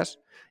 hostias,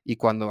 y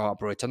cuando,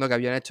 aprovechando que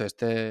habían hecho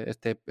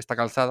esta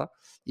calzada,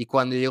 y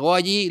cuando llegó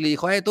allí le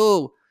dijo,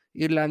 tú,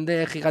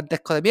 irlandés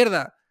gigantesco de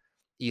mierda,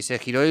 y se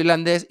giró el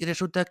irlandés y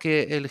resulta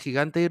que el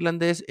gigante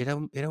irlandés era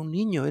un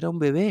niño, era un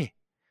bebé.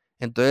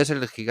 Entonces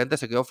el gigante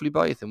se quedó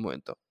flipado y dice, un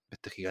momento,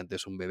 ¿este gigante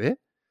es un bebé?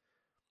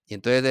 Y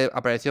entonces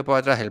apareció por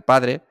atrás el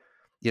padre,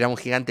 y era un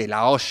gigante,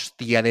 la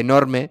hostia de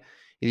enorme,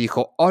 y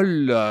dijo,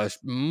 ¡hola!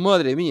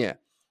 ¡Madre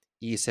mía!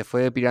 Y se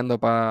fue pirando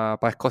para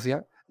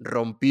Escocia,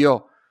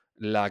 rompió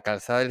la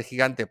calzada del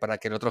gigante para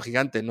que el otro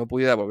gigante no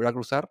pudiera volver a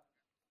cruzar,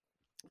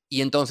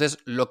 Y entonces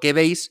lo que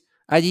veis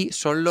allí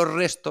son los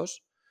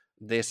restos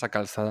de esa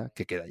calzada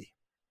que queda allí.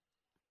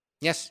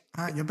 Yes.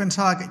 Yo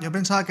pensaba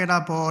que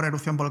era por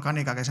erupción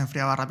volcánica, que se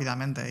enfriaba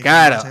rápidamente.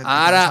 Claro,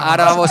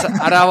 ahora vamos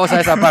a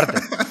esa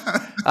parte.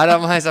 Ahora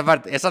vamos a esa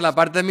parte. Esa es la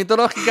parte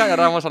mitológica y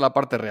ahora vamos a la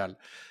parte real.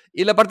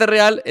 Y la parte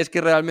real es que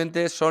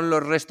realmente son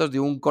los restos de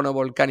un cono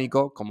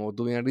volcánico, como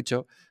tú bien has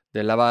dicho,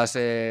 de lavas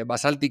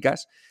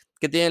basálticas,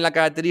 que tienen la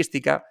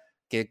característica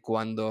que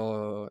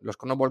cuando los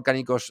conos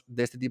volcánicos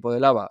de este tipo de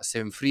lava se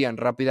enfrían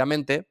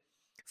rápidamente,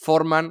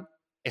 forman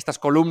estas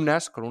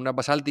columnas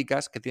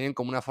basálticas que tienen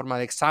como una forma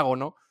de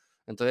hexágono.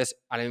 Entonces,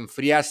 al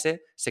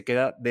enfriarse, se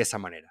queda de esa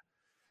manera.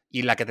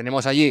 Y la que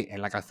tenemos allí,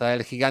 en la calzada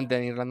del gigante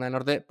en Irlanda del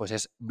Norte, pues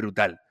es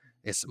brutal.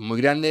 Es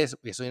muy grande,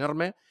 es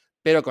enorme,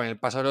 pero con el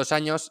paso de los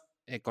años,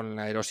 con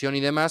la erosión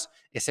y demás,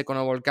 ese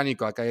cono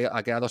volcánico ha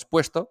quedado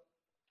expuesto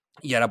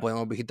y ahora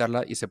podemos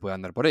visitarla y se puede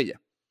andar por ella.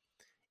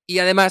 Y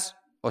además,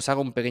 os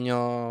hago un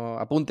pequeño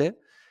apunte,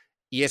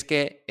 y es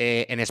que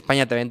en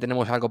España también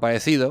tenemos algo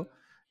parecido.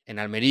 En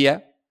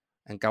Almería,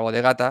 en Cabo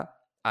de Gata,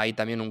 hay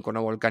también un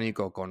cono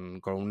volcánico con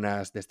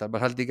unas de estas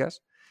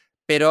basálticas,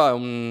 pero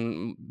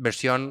en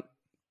versión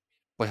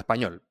pues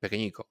español,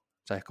 pequeñico.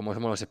 ¿Sabes? Como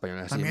somos los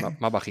españoles, así, También,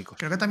 más bajicos.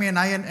 Creo que también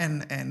hay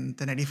en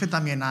Tenerife,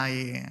 también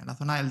hay, en la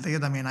zona del Teide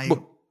también hay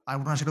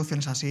algunas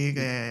erupciones así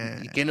que...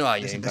 ¿Y qué no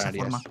hay en esa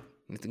Canarias? forma.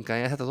 En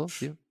Canarias está todo,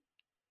 tío.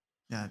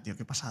 Ya, tío,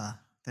 qué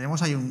pasada.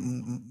 Tenemos ahí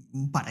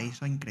un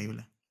paraíso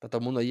increíble. Está todo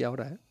el mundo allí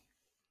ahora, ¿eh?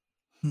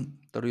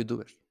 Hmm. Todos los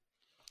youtubers.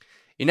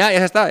 Y nada,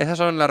 ya está. Esas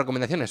son las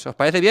recomendaciones. ¿Os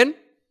parece bien?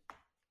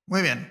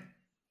 Muy bien.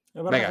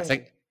 Venga,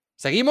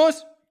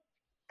 ¿seguimos?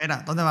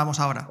 Espera, ¿dónde vamos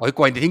ahora? Hoy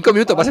 45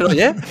 minutos va a ser hoy,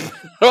 ¿eh?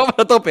 Vamos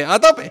a tope, a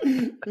tope.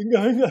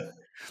 Venga.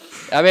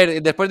 A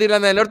ver, después de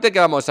Irlanda del Norte, ¿qué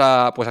vamos?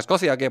 Pues a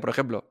Escocia, ¿qué, por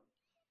ejemplo?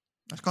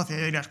 A Escocia,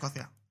 yo iría a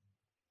Escocia.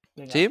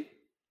 Venga.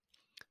 ¿Sí?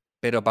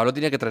 Pero Pablo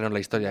tiene que traernos la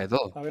historia de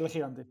todo. A ver el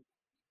gigante.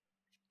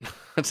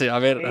 Sí, a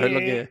ver lo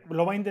que...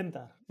 Lo va a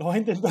intentar.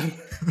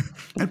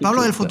 El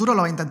Pablo del futuro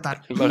lo va a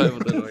intentar. El Pablo del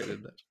futuro lo va a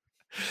intentar.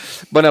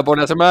 Bueno, pues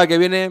la semana que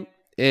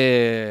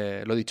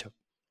viene, lo dicho,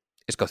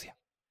 Escocia.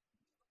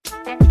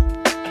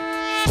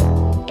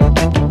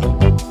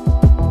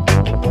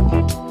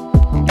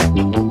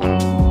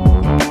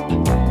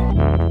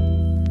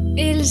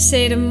 El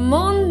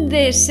sermón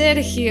de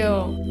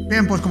Sergio.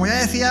 Bien, pues como ya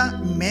decía,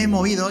 me he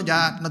movido,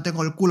 ya no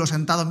tengo el culo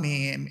sentado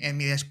en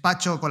mi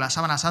despacho con la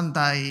sábana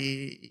santa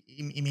y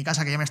mi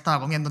casa que ya me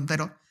estaba comiendo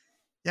entero.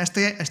 Ya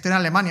estoy en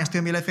Alemania, estoy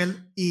en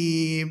Bielefeld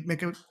y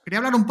quería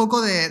hablar un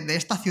poco de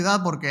esta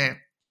ciudad porque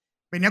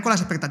venía con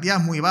las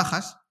expectativas muy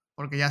bajas,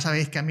 porque ya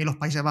sabéis que a mí los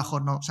Países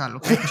Bajos no, o sea,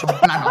 los países son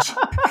planos.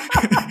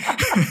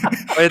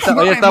 Hoy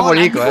está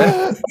bonito, ¿eh?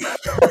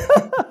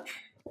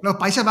 Los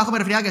Países Bajos me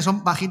refería a que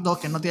son bajitos,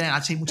 que no tienen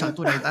así mucha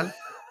altura y tal.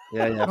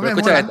 Ya. No Pero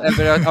escucha,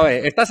 a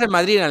ver, estás en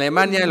Madrid, en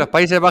Alemania, en los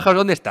Países Bajos,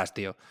 ¿dónde estás,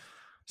 tío?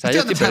 O sea,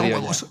 yo estoy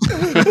perdido ya.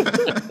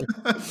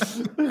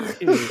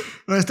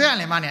 Pero estoy en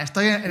Alemania,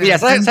 estoy en Mira, el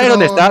 ¿sabes centro...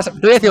 dónde estás? Te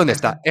voy a decir dónde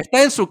está.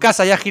 Está en su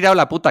casa y ha girado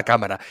la puta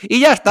cámara. Y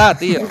ya está,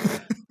 tío.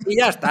 Y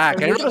ya está.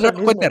 Que no nos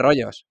cuente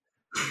rollos.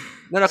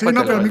 No,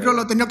 pero el micro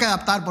lo he tenido que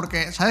adaptar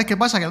porque, ¿sabes qué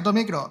pasa? Que el otro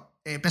micro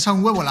pesa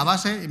un huevo la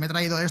base y me he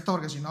traído esto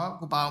porque si no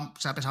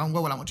pesaba un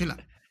huevo la mochila.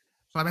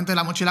 Solamente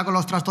la mochila con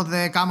los trastos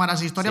de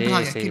cámaras y historia pesa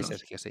 10 kilos.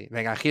 Sergio, sí.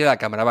 Venga, gira la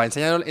cámara, va.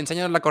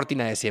 Enséñanos la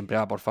cortina de siempre,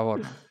 va, por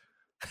favor.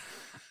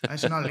 A ver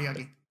si no lío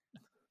aquí.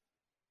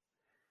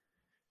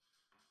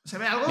 ¿Se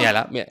ve algo?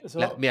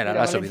 Mírala,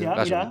 la ha subido.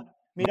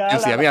 Mira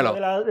míralo.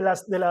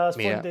 de las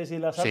fuentes y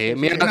las artes. Sí,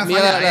 mira,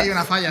 hay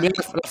una falla. Mira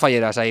las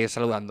falleras ahí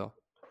saludando.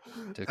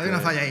 Hay una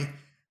falla ahí.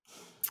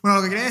 Bueno,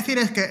 lo que quería decir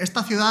es que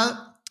esta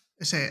ciudad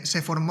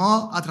se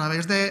formó a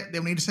través de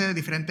unirse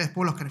diferentes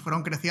pueblos que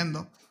fueron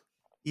creciendo.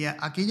 Y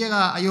aquí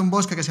hay un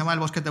bosque que se llama el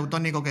bosque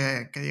teutónico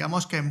que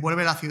digamos que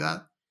envuelve la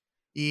ciudad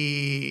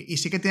y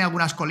sí que tiene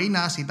algunas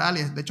colinas y tal.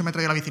 Y de hecho me he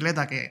traído la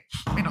bicicleta, que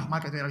menos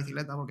mal que he traído la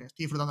bicicleta porque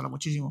estoy disfrutándola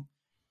muchísimo.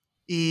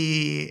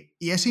 Y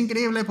es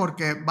increíble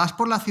porque vas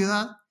por la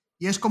ciudad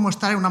y es como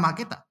estar en una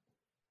maqueta.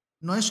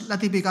 No es la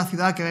típica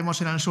ciudad que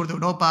vemos en el sur de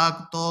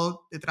Europa,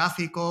 todo de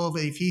tráfico,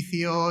 de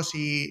edificios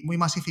y muy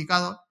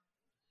masificado.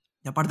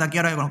 Y aparte aquí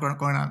ahora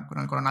con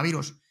el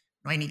coronavirus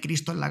no hay ni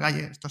Cristo en la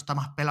calle, esto está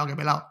más pelado que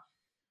pelado.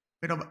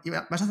 Pero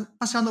vas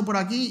paseando por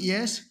aquí y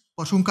es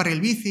pues un carril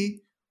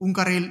bici, un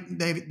carril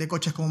de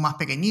coches como más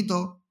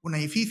pequeñito, un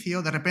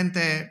edificio, de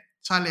repente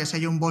sales,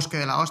 hay un bosque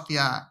de la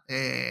hostia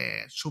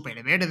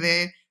súper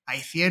verde,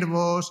 hay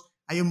ciervos,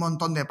 hay un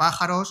montón de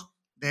pájaros.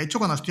 De hecho,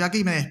 cuando estoy aquí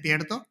y me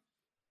despierto,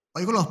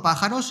 oigo los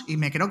pájaros y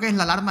me creo que es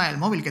la alarma del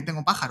móvil que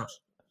tengo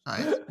pájaros,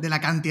 ¿sabes? De la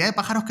cantidad de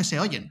pájaros que se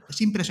oyen. Es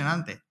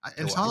impresionante.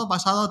 El sábado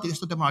pasado,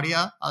 esto te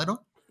molaría,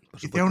 Adro,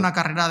 hicieron una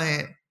carrera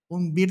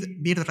un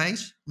bird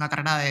race, una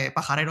carrera de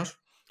pajareros.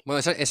 Bueno,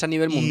 es a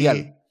nivel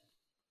mundial.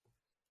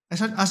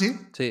 ¿Ah, sí?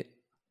 Sí.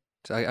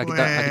 O sea, aquí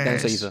también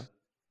se hizo.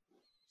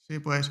 Sí,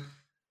 pues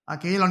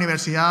aquí la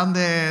universidad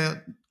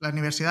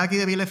aquí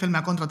de Bielefeld me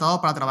ha contratado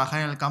para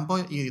trabajar en el campo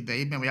y de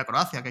ahí me voy a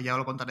Croacia, que ya os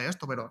lo contaré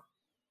esto, pero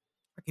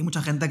aquí hay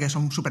mucha gente que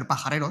son súper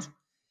pajareros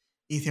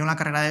hicieron la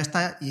carrera de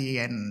esta y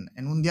en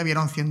un día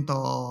vieron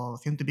ciento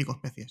y pico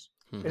especies.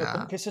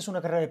 ¿Pero qué es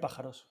una carrera de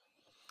pájaros?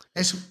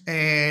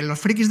 Los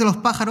frikis de los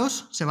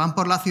pájaros se van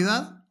por la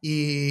ciudad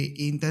e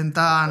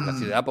intentan... Por la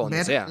ciudad, por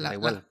donde sea, da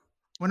igual.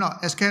 Bueno,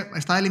 es que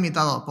está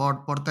delimitado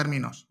por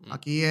términos.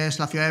 Aquí es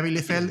la ciudad de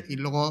Bielefeld y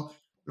luego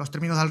los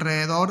términos de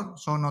alrededor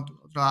son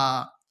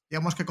otra...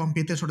 Digamos que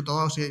compiten sobre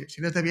todo, si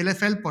eres de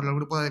Bielefeld, por el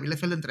grupo de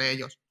Bielefeld entre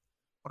ellos.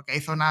 Porque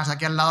hay zonas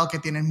aquí al lado que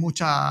tienen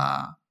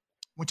mucha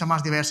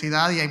más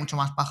diversidad y hay mucho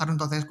más pájaros,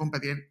 entonces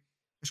competir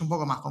es un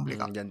poco más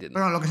complicado. Ya entiendo.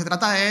 Pero lo que se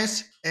trata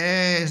es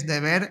de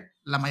ver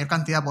la mayor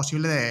cantidad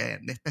posible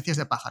de especies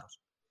de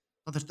pájaros.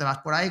 Entonces te vas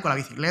por ahí con la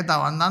bicicleta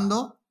o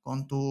andando,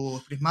 con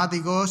tus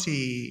prismáticos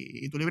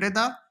y tu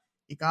libreta,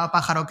 y cada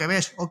pájaro que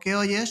ves o que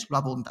oyes lo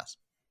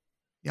apuntas.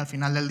 Y al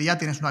final del día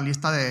tienes una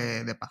lista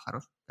de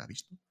pájaros que has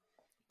visto.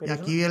 Pero y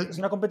aquí ¿es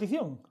una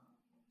competición?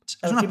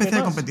 Es una especie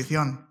de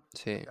competición.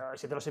 Sí.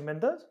 ¿Si te los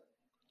inventas?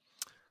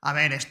 A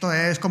ver, esto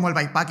es como el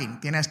bikepacking.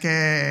 Tienes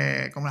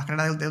que, como las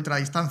carreras de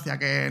ultradistancia,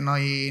 que no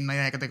hay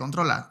nadie que te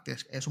controla.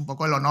 Es un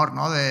poco el honor,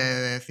 ¿no? De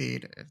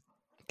decir...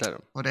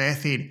 Claro. Podría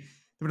decir...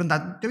 Te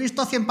preguntan, yo he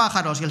visto 100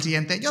 pájaros y el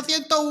siguiente, yo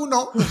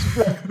 101.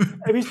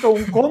 He visto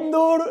un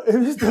cóndor, he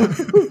visto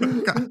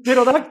un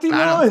pterodáctilo.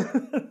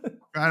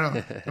 Claro.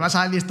 Te vas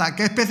a la lista.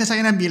 ¿Qué especies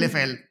hay en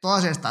Bielefeld?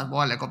 Todas estas.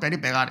 Vale, copiar y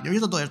pegar. Yo he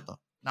visto todo esto.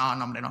 No,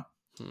 hombre, no.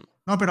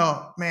 No,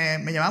 pero me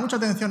llamaba mucha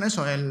atención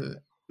eso.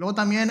 Luego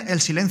también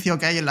el silencio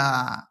que hay en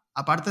la...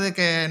 Aparte de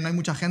que no hay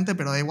mucha gente,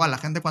 pero da igual. La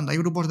gente cuando hay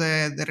grupos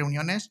de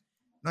reuniones,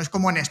 no es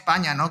como en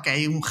España, ¿no? Que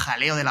hay un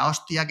jaleo de la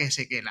hostia, que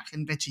la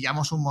gente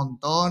chillamos un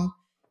montón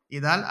y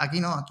tal.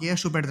 Aquí no, aquí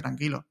es súper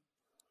tranquilo.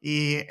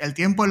 Y el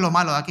tiempo es lo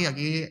malo de aquí.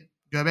 Aquí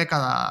llueve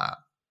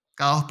cada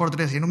 2 por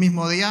 3 y en un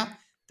mismo día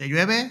te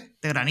llueve,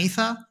 te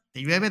graniza, te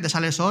llueve, te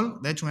sale sol.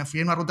 De hecho, me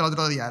fui en una ruta el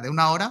otro día de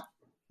 1 hora,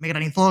 me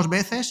granizó 2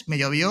 veces, me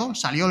llovió,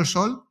 salió el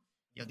sol.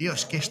 Y yo, tío,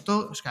 es que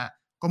esto... O sea,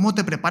 ¿cómo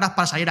te preparas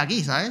para salir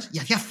aquí, sabes? Y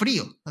hacía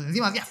frío.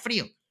 Encima hacía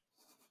frío.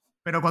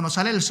 Pero cuando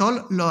sale el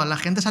sol, la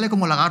gente sale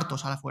como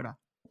lagartos afuera.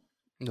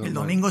 El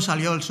domingo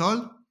salió el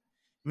sol,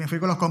 me fui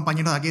con los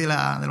compañeros de aquí de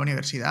la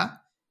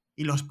universidad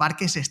y los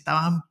parques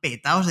estaban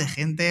petados de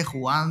gente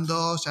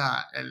jugando. O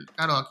sea,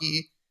 claro,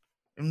 aquí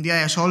un día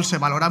de sol se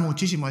valora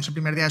muchísimo. Es el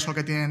primer día de sol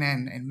que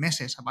tienen en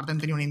meses. Aparte han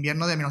tenido un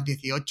invierno de menos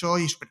 18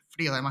 y súper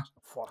frío además.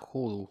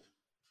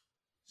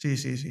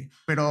 Sí.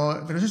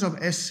 Pero es eso,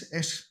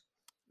 es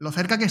lo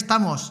cerca que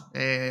estamos,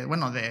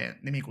 de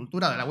mi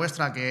cultura, de la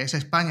vuestra, que es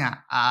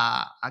España,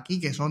 a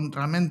aquí, que son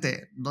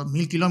realmente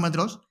 2.000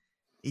 kilómetros,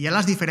 y ya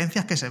las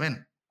diferencias que se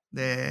ven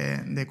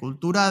de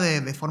cultura,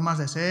 de formas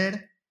de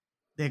ser,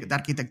 de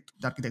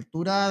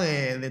arquitectura,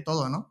 de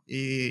todo, ¿no?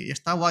 Y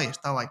está guay,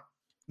 está guay.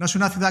 No es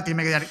una ciudad que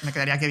me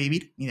quedaría que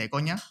vivir, ni de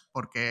coña,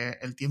 porque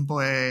el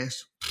tiempo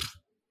es...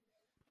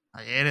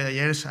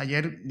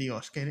 Ayer digo,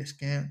 es que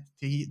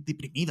estoy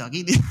deprimido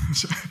aquí, tío.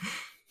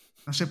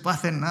 No se puede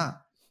hacer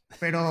nada.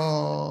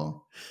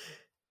 Pero...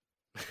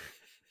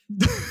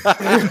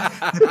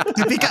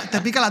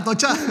 ¿Te pica la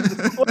tocha?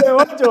 Oye,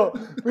 macho,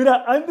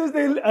 mira, antes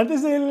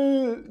de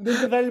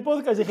empezar el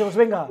podcast dijimos,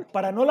 venga,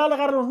 para no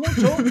alargarnos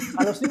mucho,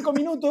 a los 5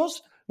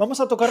 minutos vamos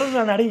a tocarnos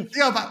la nariz.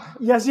 Tío,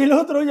 y así el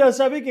otro ya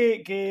sabe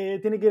que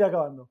tiene que ir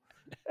acabando.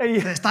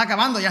 Ya está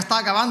acabando, voy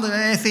a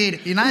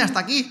decir, y nada, ya está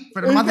aquí,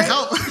 pero no me has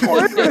dejado.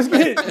 Joder, pero es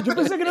que yo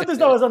pensé que no te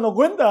estabas dando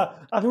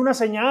cuenta. Hace una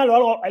señal o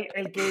algo,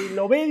 el que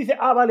lo ve dice,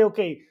 vale, ok.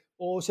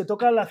 O se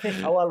toca la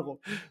ceja o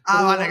algo.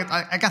 Pero, vale,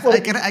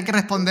 hay que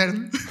responder.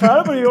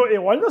 Claro, pero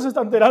igual no se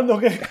está enterando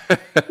que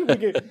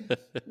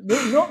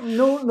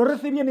no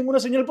recibía ninguna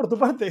señal por tu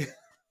parte.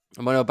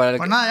 Bueno,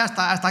 pues nada, ya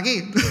está, hasta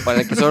aquí.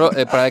 Para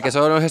el que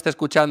solo nos esté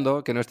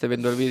escuchando, que no esté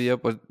viendo el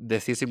vídeo, pues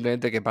decir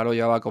simplemente que Pablo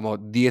llevaba como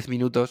 10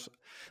 minutos.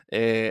 No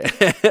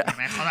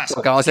me jodas.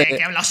 Que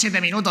he hablado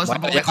 7 minutos,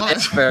 bueno, tampoco me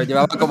jodas. Pero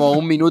llevaba como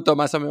 1 minuto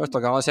más o menos,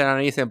 tocamos en la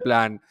nariz en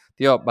plan,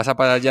 tío, ¿vas a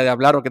parar ya de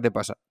hablar o qué te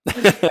pasa?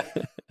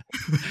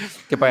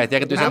 Que parecía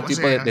que tuviese un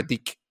tipo de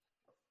tic.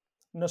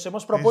 Nos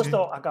hemos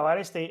propuesto acabar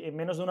en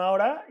menos de 1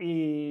 hora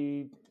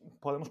y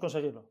podemos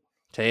conseguirlo.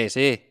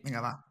 Sí.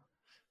 Venga, va.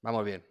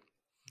 Vamos bien.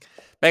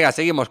 Venga,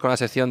 seguimos con la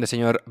sección de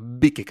señor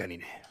Vicky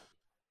Canine.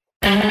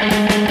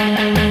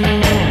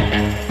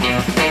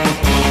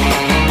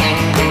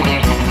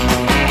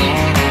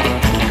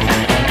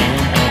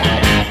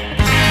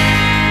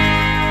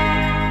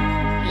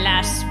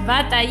 Las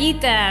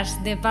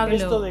batallitas de Pablo.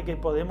 Esto de que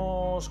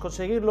podemos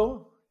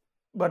conseguirlo...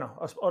 Bueno,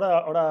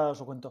 ahora os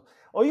lo cuento.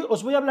 Hoy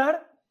os voy a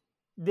hablar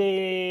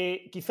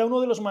de quizá uno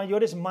de los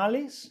mayores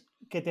males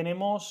que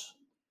tenemos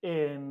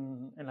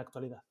en la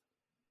actualidad.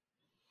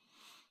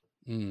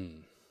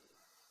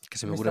 Que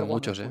se me ocurren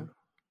muchos, ¿eh?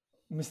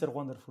 Mr.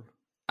 Wonderful.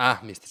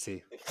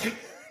 Sí.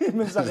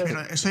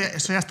 Pero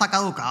eso ya está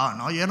caducado,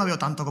 ¿no? Yo ya no veo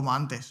tanto como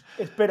antes.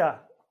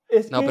 Espera.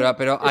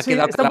 Pero ha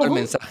quedado claro el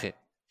mensaje.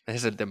 Ese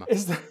es el tema.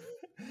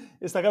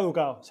 Está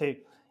caducado,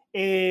 sí.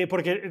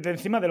 Porque de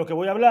encima de lo que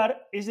voy a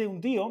hablar es de un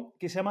tío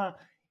que se llama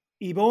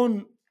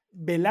Ivón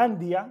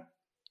Belandia.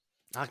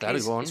 Claro,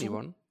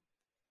 Ivón.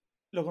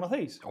 ¿Lo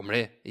conocéis?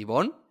 Hombre,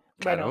 ¿Ivón?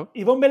 Claro. Bueno,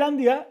 Ivonne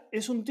Belandia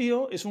es un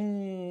tío, es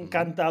un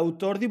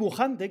cantautor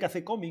dibujante que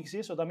hace cómics y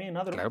eso también,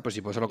 Adro. Claro, pues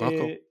sí, pues eso lo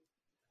conozco.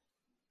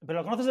 ¿Pero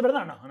lo conoces de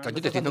verdad? No. Coño, te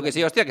estoy diciendo que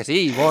sí, hostia, que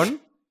sí, Ivonne.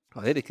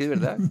 Joder, es que de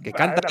verdad. Que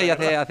canta y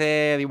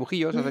hace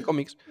dibujillos, hace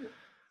cómics.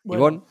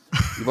 Bueno.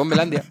 Ivonne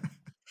Belandia.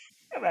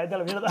 Vete a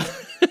la mierda.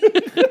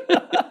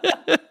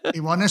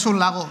 Ivonne es un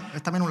lago,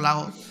 es también un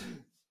lago.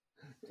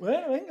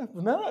 Bueno, venga,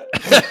 pues nada.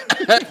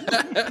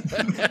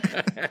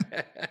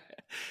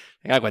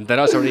 Venga,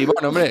 cuéntanos sobre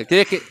Ivonne, hombre.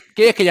 ¿Quieres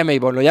que llame a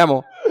Ivonne? Lo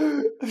llamo.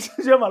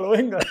 Llámalo,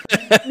 venga.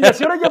 Mira,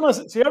 si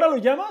ahora lo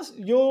llamas,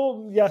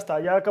 yo ya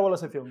está, ya acabo la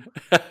sección.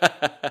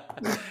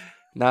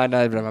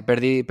 Nada, es broma.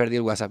 Perdí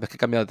el WhatsApp, es que he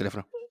cambiado de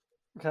teléfono.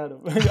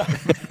 Claro, venga.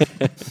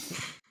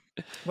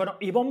 Bueno,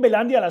 Ivonne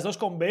Belandia, las dos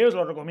con B, os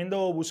lo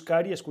recomiendo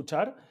buscar y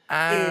escuchar.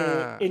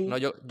 No,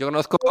 yo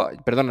conozco...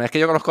 Perdona, es que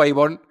yo conozco a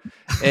Ivonne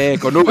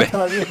con V.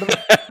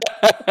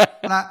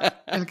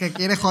 El que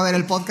quiere joder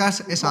el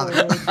podcast es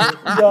Adro.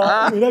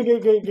 Ya, mira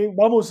que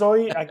vamos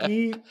hoy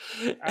aquí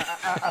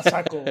a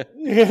saco.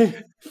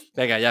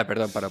 Venga, ya,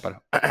 perdón,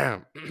 paro.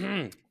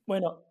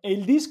 Bueno,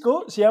 el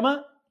disco se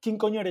llama ¿Quién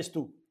coño eres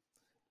tú?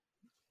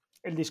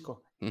 El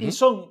disco. Y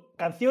son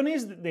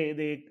canciones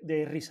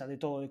de risa, de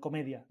todo, de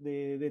comedia,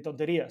 de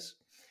tonterías.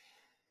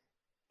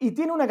 Y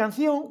tiene una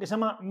canción que se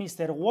llama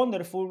Mr.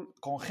 Wonderful,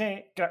 con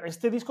G.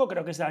 Este disco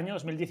creo que es del año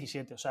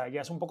 2017, o sea,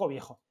 ya es un poco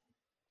viejo.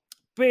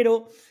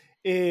 Pero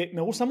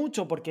me gusta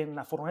mucho porque en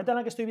la furgoneta en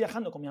la que estoy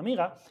viajando con mi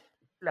amiga,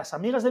 las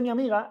amigas de mi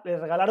amiga le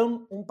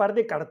regalaron un par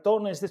de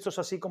cartones de estos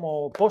así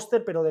como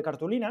póster, pero de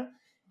cartulina,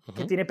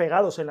 que tiene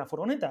pegados en la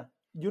furgoneta.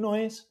 Y uno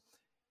es...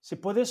 Si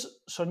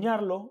puedes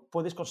soñarlo,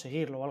 puedes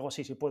conseguirlo, o algo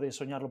así. Si puedes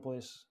soñarlo,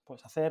 puedes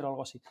hacerlo,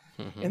 algo así.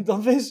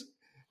 Entonces,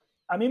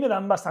 a mí me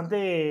dan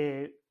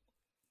bastante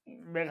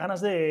ganas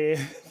de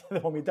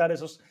vomitar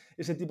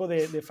ese tipo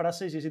de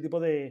frases y ese tipo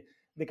de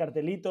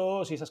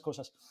cartelitos y esas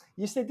cosas.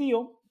 Y este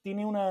tío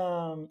tiene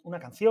una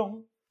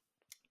canción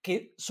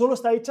que solo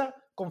está hecha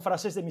con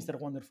frases de Mr.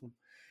 Wonderful.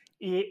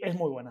 Y es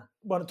muy buena.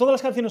 Bueno, todas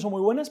las canciones son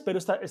muy buenas, pero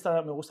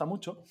esta me gusta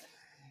mucho.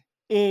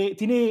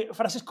 Tiene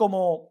frases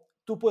como...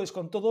 Tú puedes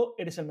con todo,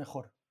 eres el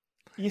mejor.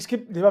 Y es que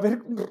debe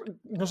haber,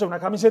 no sé, una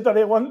camiseta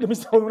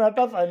una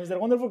taza de Mr.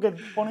 Wonderful que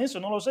pone eso,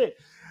 no lo sé.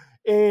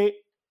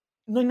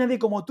 No hay nadie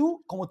como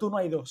tú no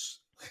hay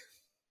dos.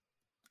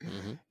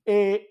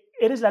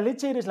 Eres la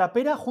leche, eres la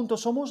pera,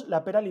 juntos somos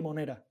la pera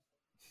limonera.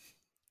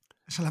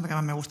 Esa es la que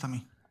más me gusta a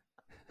mí.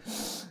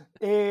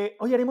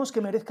 Hoy haremos que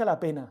merezca la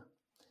pena.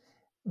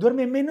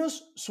 Duerme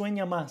menos,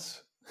 sueña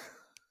más.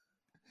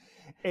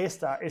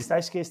 Esta es.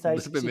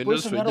 Si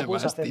puedes soñar, lo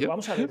puedes hacer.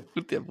 Vamos a ver.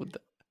 Hostia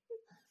puta.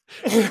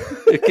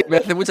 Es que me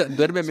hace mucha.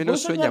 Duerme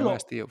menos, sueña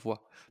más, tío. Fua,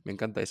 me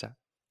encanta esa.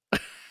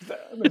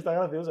 Está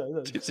graciosa.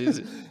 Sí.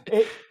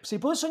 Si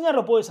puedes soñar,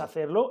 lo puedes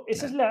hacerlo.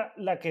 Esa es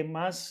la que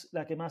más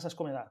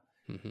asco me da.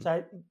 O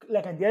sea,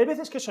 la cantidad de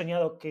veces que he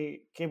soñado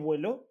que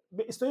vuelo.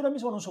 Estoy ahora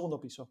mismo en un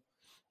segundo piso.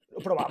 ¿Lo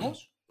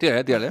probamos?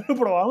 Tírale. Lo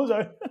probamos, a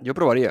ver. Yo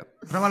probaría.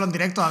 Pruébalo en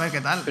directo a ver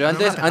qué tal. Pero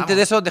antes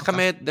de eso,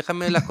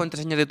 déjame las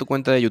contraseñas de tu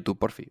cuenta de YouTube,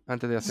 porfi.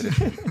 Antes de hacer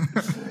eso.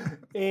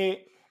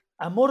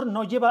 Amor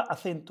no lleva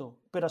acento,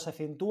 pero se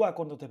acentúa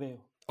cuando te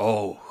veo.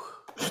 Oh.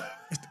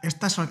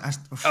 Estas son...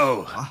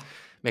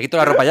 ¿Me quito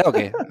la ropa ya o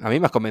qué? A mí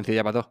me has convencido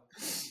ya para todo.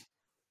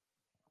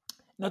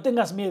 No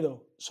tengas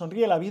miedo,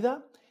 sonríe la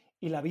vida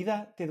y la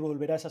vida te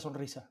devolverá esa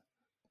sonrisa.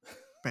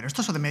 ¿Pero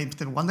esto es de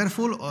Mr.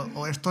 Wonderful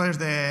o esto es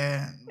de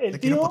tío...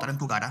 quiero botar en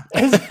tu cara?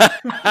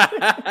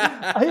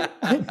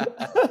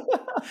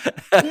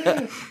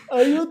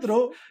 Hay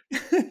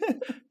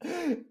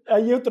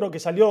otro que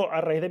salió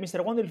a raíz de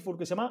Mr. Wonderful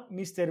que se llama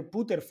Mr.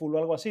 Putterful o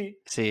algo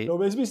así. Sí. ¿Lo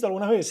habéis visto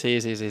alguna vez? Sí.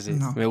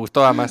 No. Me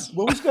gustó a más.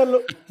 Voy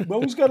a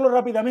buscarlo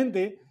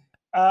rápidamente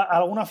a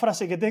alguna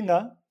frase que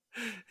tenga.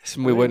 Es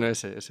muy bueno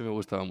ese me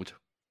gustaba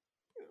mucho.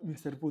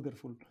 Mr.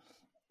 Putterful.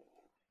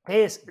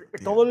 Es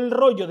todo el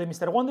rollo de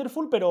Mr.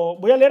 Wonderful, pero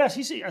voy a leer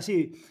así.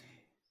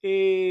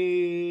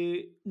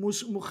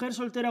 Mujer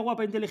soltera,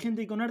 guapa,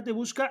 inteligente y con arte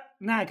busca...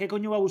 Nada, ¿qué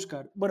coño va a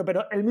buscar? Bueno,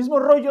 pero el mismo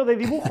rollo de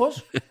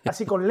dibujos,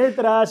 así con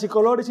letras y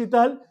colores y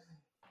tal.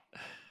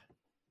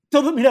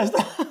 Todo, mira,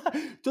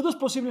 todo es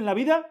posible en la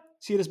vida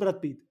si eres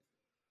Brad Pitt.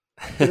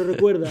 Pero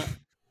recuerda,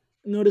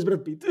 no eres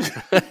Brad Pitt.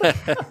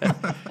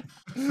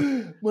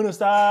 Bueno,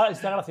 está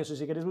gracioso.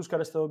 Si queréis buscar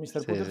esto,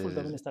 Mr. Putterful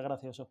también está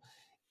gracioso.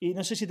 Y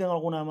no sé si tengo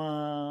alguna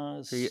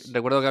más... Sí,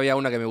 recuerdo que había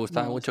una que me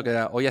gustaba mucho, que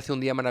era hoy hace un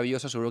día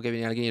maravilloso, seguro que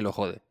viene alguien y lo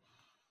jode.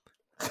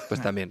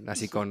 Pues también,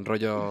 así con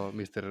rollo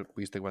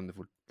Mr.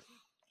 Wonderful.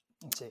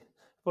 Sí,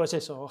 pues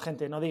eso,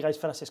 gente, no digáis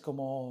frases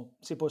como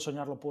si puedes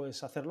soñarlo,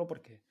 puedes hacerlo,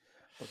 porque...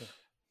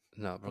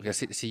 No, porque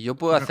si yo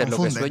puedo hacer lo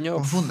que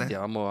sueño, ya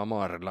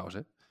vamos arreglados,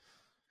 ¿eh?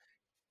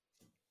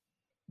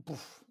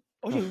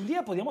 Oye, un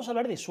día podríamos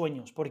hablar de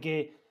sueños,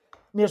 porque...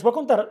 Mira, os voy a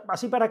contar,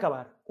 así para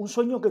acabar, un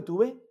sueño que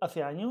tuve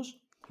hace años.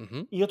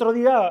 Y otro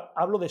día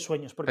hablo de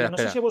sueños, porque no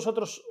sé si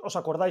vosotros os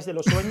acordáis de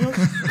los sueños.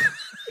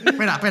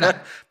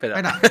 Espera.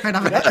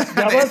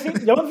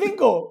 ¿Ya van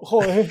 5?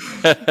 Joder.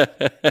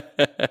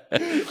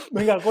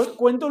 Venga,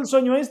 cuento el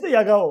sueño este y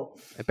acabo.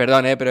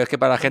 Perdón, pero es que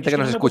para la gente que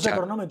nos escucha,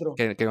 cronómetro.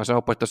 que nos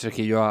hemos puesto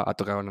Sergio y yo a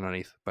tocar una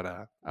nariz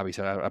para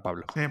avisar a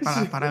Pablo. Sí,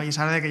 para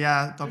avisar de que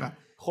ya toca.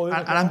 Joder,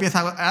 ahora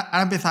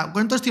empieza.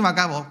 ¿Cuento esto y me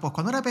acabo? Pues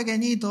cuando era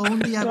pequeñito, un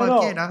día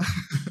cualquiera. No.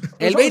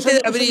 El 20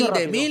 de abril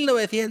de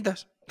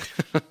 1900.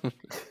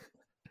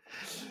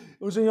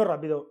 Un sueño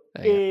rápido.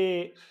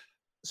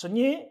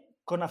 Soñé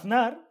con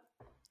Aznar.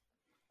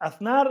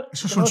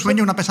 Eso es un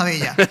sueño o una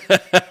pesadilla.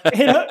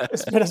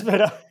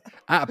 Espera.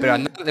 Ah, pero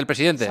Aznar, del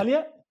presidente.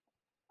 Salía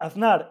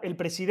Aznar, el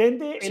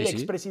presidente, el Sí.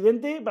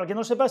 expresidente, para que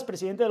no sepas,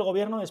 presidente del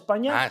gobierno de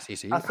España. Sí.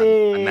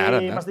 Hace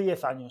Aznar. más de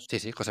 10 años.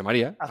 Sí, José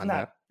María.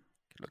 Aznar.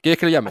 ¿Quieres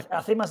que lo llame?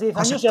 Hace más de 10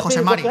 años y hace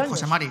 12 años.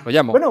 José Mari. Lo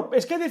llamo. Bueno,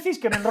 es que decís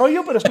que me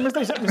enrollo, pero es que me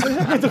estáis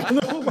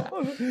tocando.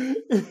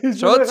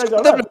 Solo te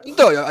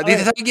pregunto.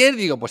 Dices a quién,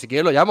 digo, pues si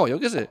quieres lo llamo, yo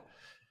qué sé.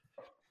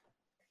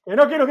 Que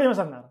no quiero que llames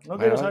a Aznar. No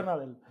quiero saber nada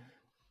de él.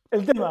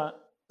 El tema,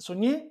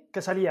 soñé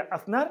que salía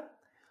Aznar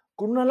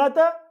con una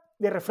lata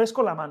de refresco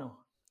en la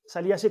mano.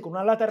 Salía así con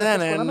una lata de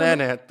refresco en la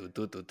mano.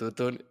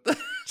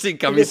 Sin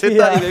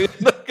camiseta y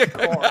bebiendo.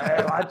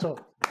 Joder, macho.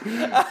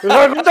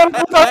 ¡Me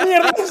puta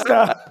mierda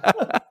esta!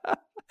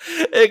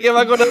 Es que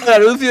me acuerdo del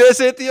anuncio de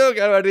ese tío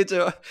que me has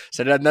dicho.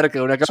 Sería andar que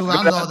una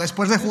sudando,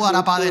 después de jugar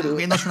a pádel,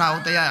 viéndose una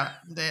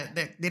botella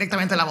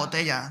directamente la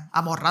botella,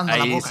 amorrando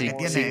la boca que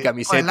tiene. Sin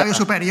camiseta. Con el labio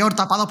superior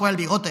tapado por el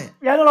bigote.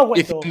 Ya no lo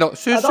cuento. No,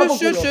 sí.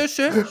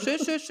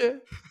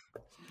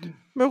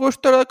 Me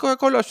gusta la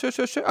Coca-Cola, sí.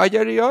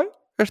 Ayer y hoy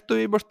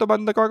estuvimos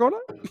tomando Coca-Cola.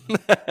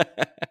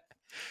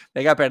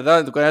 Venga,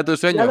 perdón, ¿cuál era tu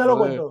sueño? Ya te lo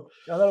cuento.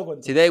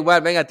 Si da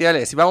igual, venga,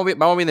 tírale. Si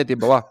vamos bien de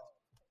tiempo, va.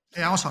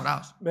 Vamos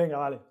sobrados. Venga,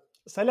 vale.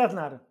 Sale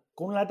Aznar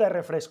con una lata de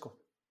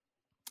refresco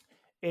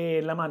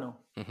en la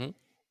mano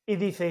y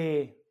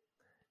dice: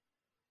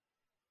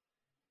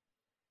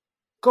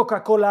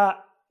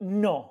 Coca-Cola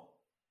no,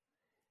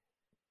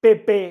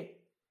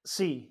 Pepe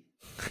sí,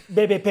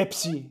 bebe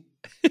Pepsi.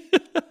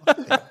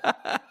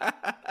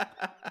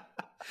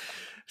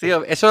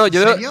 Tío, eso ¿En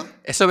serio?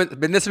 Eso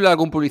véndeselo a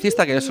algún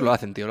publicista que eso lo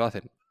hacen, tío, lo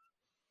hacen.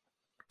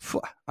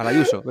 Al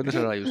Ayuso,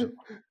 véndeselo al Ayuso.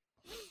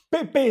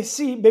 Pepe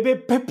sí, bebe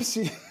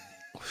Pepsi.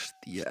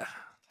 Hostia.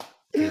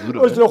 Qué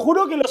duro, Os lo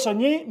juro que lo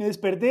soñé, me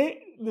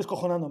desperté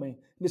descojonándome, me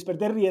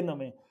desperté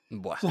riéndome.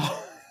 Buah.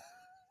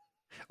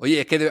 Oye,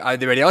 es que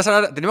deberíamos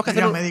hablar. Tenemos que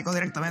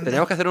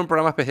hacer un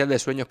programa especial de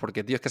sueños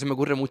porque, tío, es que se me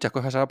ocurren muchas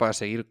cosas ahora para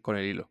seguir con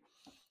el hilo.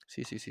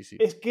 Sí.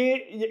 Es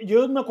que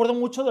yo me acuerdo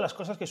mucho de las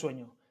cosas que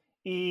sueño.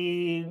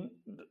 Y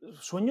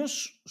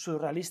sueños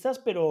surrealistas,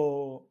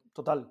 pero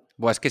total.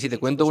 Buah, es que si te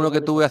cuento uno que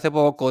tuve hace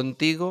poco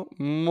contigo,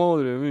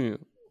 madre mía.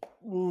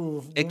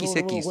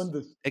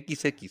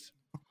 XX.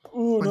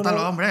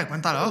 Cuéntalo, hombre,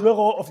 cuéntalo.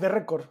 Luego, off the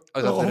record.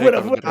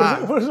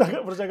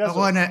 Por si acaso.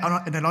 Luego en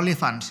el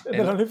OnlyFans.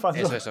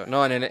 Eso.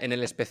 No, en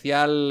el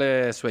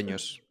especial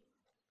sueños.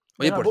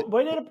 Oye,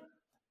 venga,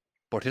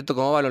 por cierto,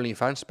 ¿cómo va el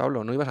OnlyFans,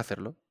 Pablo? ¿No ibas a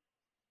hacerlo?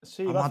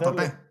 Sí, iba a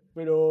hacerlo.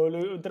 Pero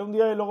entré un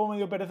día y luego me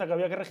dio pereza que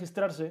había que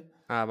registrarse.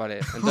 Ah,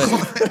 vale.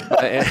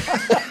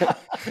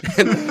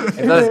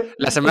 Entonces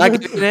la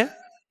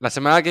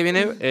semana que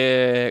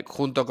viene,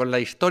 junto con la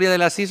historia de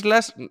las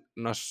islas,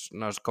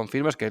 nos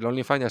confirmas que el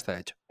OnlyFans ya está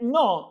hecho.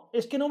 No,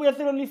 es que no voy a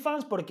hacer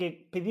OnlyFans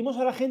porque pedimos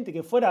a la gente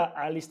que fuera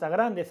al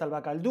Instagram de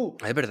Zalbacaldú.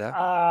 Es verdad.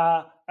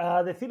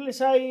 A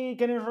decirles ahí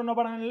que nos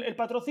renovaran el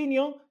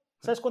patrocinio.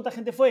 ¿Sabes cuánta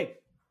gente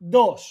fue?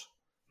 Dos.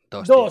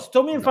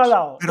 Estoy muy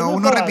enfadado. Pero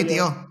uno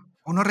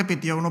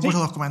repitió, uno puso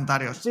 2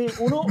 comentarios. Sí,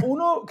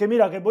 uno que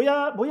mira, que voy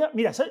a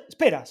mira,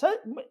 espera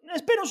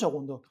un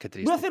segundo. Qué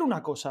triste. Voy a hacer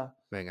una cosa.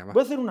 Venga, va.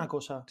 Voy a hacer una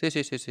cosa. Sí,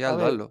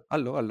 hazlo.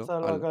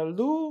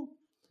 Zalbacaldú.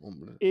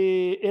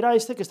 Era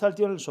este que está el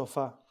tío en el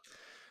sofá.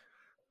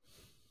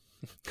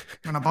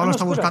 Bueno, Pablo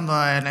está buscando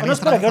en el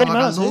Instagram de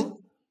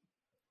Zalbacaldú.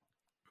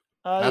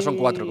 Son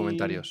 4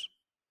 comentarios.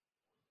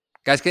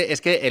 Es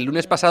que el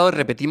lunes pasado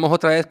repetimos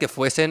otra vez que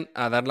fuesen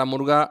a dar la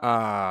murga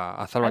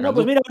a Zalbacaldú. No,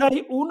 pues mira,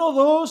 hay 1,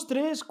 2,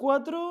 3,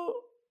 4,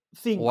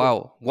 5.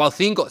 Wow,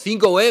 5,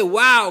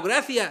 wow,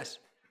 gracias.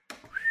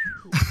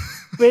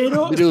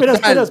 Pero,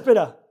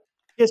 espera.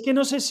 Es que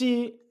no sé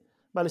si...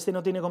 Vale, este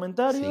no tiene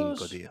comentarios.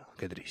 5, tío,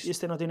 qué triste. Y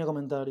este no tiene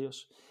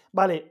comentarios.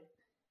 Vale,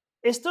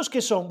 estos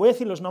que son, voy a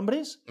decir los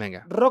nombres.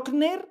 Venga.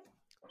 Rockner,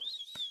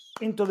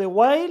 Into the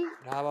Wild.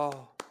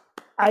 Bravo.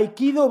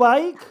 Aikido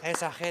Bike.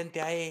 Esa gente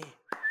ahí.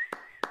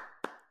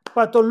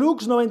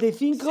 Patolux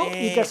 95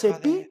 y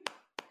Casepi.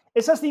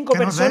 Esas 5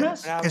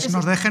 personas. Que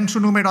nos dejen su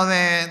número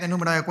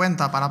de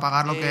cuenta para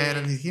pagar lo que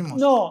les dijimos.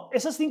 No,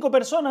 esas 5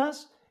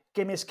 personas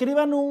que me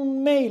escriban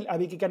un mail a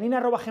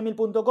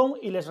vikicanina@gmail.com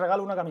y les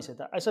regalo una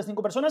camiseta. A esas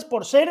 5 personas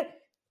por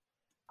ser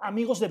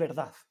amigos de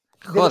verdad.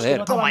 Joder,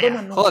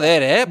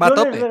 va a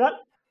tope.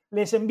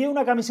 Les envío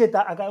una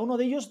camiseta a cada uno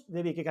de ellos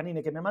de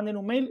Vikicanine, que me manden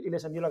un mail y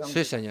les envío la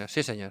camiseta.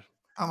 Sí, señor.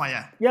 Vamos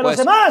allá. ¿Y a los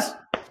demás?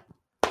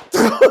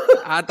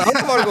 A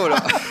tomar por culo.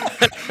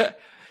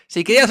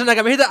 Si querías una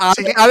camiseta,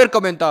 haber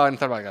comentado en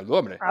Zarbagaldu,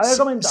 hombre. Haber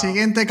comentado.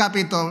 Siguiente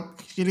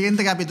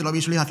capítulo,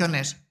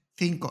 visualizaciones.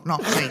 5, no,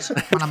 6.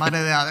 Con la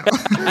madre de Adro.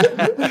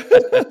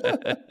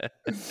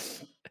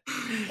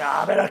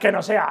 Pero es que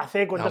no se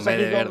hace. Cuentas No,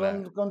 hombre,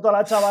 aquí con toda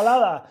la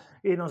chavalada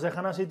y nos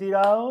dejan así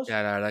tirados.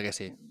 Ya, la verdad que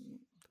sí.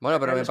 Bueno,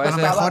 pero me Lo parece...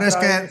 mejor es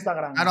que.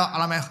 Instagram. Claro,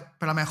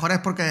 pero lo mejor es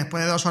porque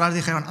después de 2 horas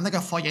dijeron, anda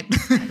que follen.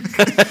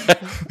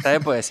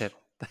 También puede ser.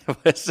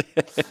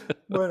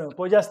 Bueno,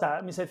 pues ya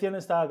está. Mi sección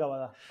está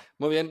acabada.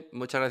 Muy bien,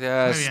 muchas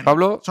gracias, Muy bien.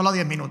 Pablo. Solo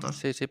 10 minutos.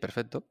 Sí,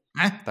 perfecto.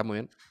 ¿Eh? Está muy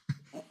bien.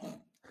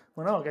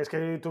 Bueno, que es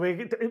que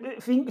tuve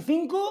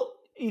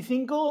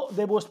 5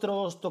 de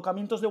vuestros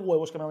tocamientos de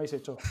huevos que me habéis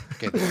hecho.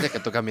 ¿Qué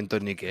tocamiento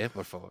ni qué,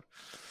 por favor?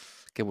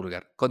 Qué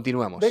vulgar.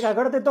 Continuamos. Venga, que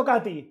ahora te toca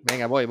a ti.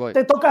 Venga, voy.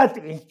 Te toca a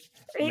ti.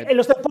 En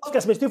los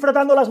podcast me estoy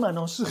frotando las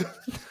manos.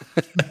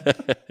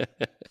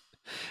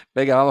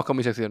 Venga, vamos con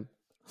mi sección.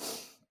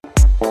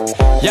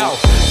 Yo,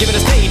 give it a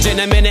stage in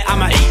a minute,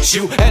 I'ma eat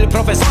you. El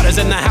profesor is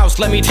in the house,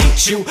 let me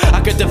teach you.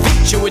 I could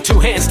defeat you with 2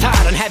 hands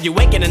tied and have you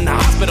waking in the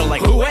hospital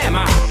like, who am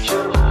I?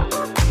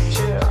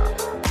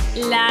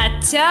 La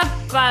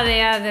chapa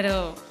de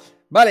Adro.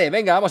 Vale,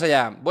 venga, vamos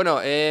allá. Bueno,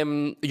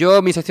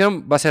 mi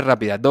sección va a ser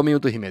rápida, 2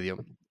 minutos y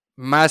medio.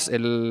 Más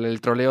el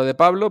troleo de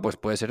Pablo, pues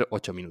puede ser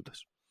 8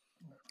 minutos.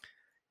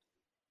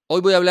 Hoy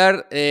voy a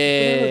hablar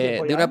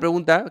de una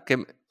pregunta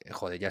que...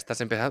 Joder, ya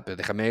estás empezando, pero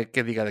déjame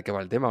que diga de qué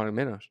va el tema, al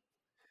menos.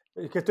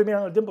 Es que estoy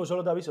mirando el tiempo,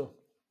 solo te aviso.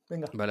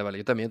 Venga. Vale,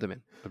 yo también, no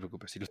te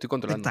preocupes, si lo estoy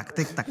controlando.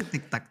 Tic-tac.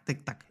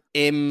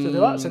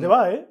 Se te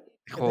va, ¿eh?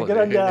 Que Joder. te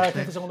quedan ya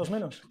 15 segundos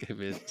menos.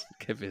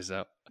 Qué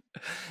pesado.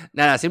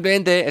 Nada,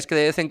 simplemente es que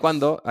de vez en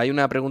cuando hay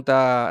una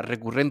pregunta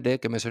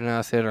recurrente que me suelen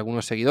hacer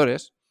algunos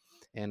seguidores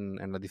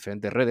en las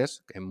diferentes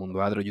redes, en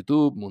Mundo Adro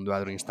YouTube, Mundo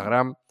Adro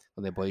Instagram,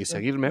 donde podéis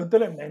seguirme. No te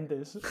lo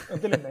inventes,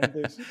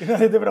 que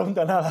nadie te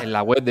pregunta nada. En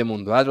la web de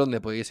Mundo Adro, donde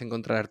podéis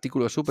encontrar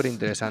artículos súper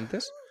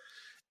interesantes.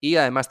 Y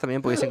además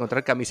también podéis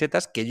encontrar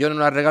camisetas que yo no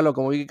las regalo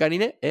como Vicky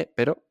Canine,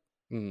 pero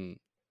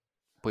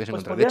podéis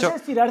encontrar. Pues podrías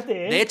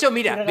estirarte, ¿eh? De hecho,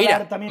 mira.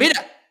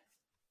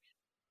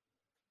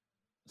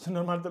 Es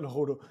normal, te lo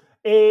juro.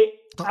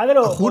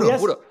 Adro,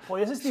 juro.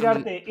 podrías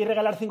estirarte y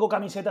regalar 5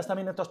 camisetas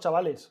también a estos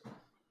chavales.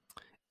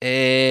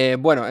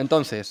 Bueno,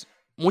 entonces,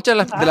 muchas de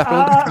las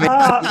preguntas que me...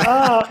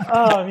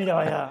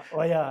 Mira,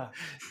 vaya.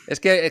 Es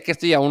que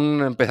estoy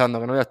aún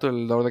empezando, que no veas tú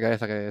el dolor de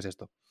cabeza que es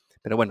esto.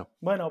 Pero bueno.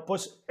 Bueno,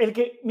 pues el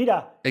que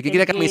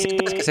quiera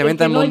camisetas que se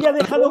vendan en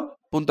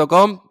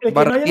mundo.com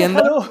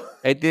 /tienda.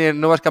 Ahí tienen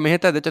nuevas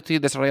camisetas. De hecho, estoy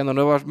desarrollando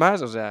nuevas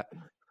más. O sea,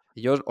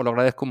 yo os lo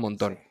agradezco un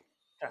montón.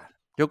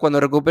 Yo cuando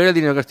recupere el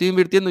dinero que estoy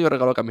invirtiendo, yo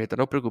regalo camisetas.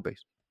 No os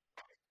preocupéis.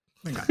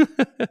 Venga.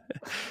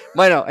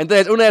 Bueno,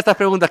 entonces, una de estas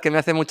preguntas que me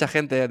hace mucha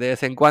gente de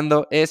vez en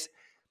cuando es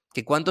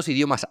que ¿cuántos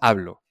idiomas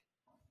hablo?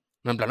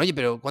 No, en plan, oye,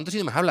 pero ¿cuántos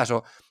idiomas hablas?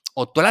 ¿O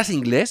tú hablas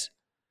inglés?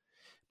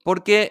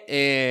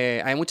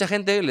 Porque hay mucha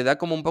gente que le da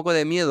como un poco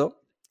de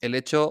miedo el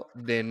hecho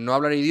de no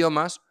hablar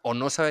idiomas o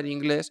no saber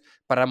inglés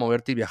para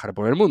moverte y viajar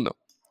por el mundo.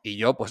 Y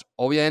yo, pues,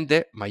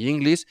 obviamente, my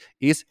English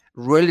is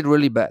really,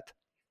 really bad.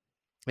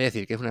 Es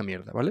decir, que es una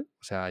mierda, ¿vale?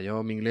 O sea,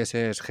 mi inglés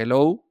es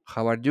hello,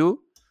 how are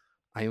you,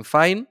 I'm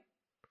fine,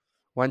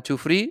 1,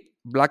 2, 3,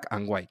 black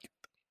and white.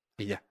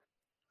 Y ya.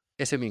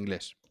 Ese es mi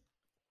inglés.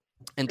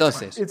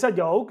 Entonces... It's a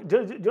joke.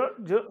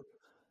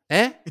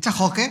 ¿Eh? ¿Echa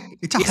joque?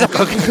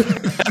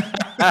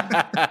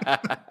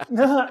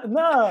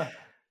 No.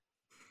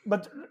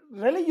 But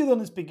really you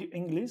don't speak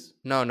English?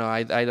 No,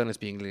 I don't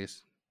speak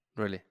English.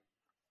 Really.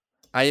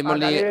 I'm A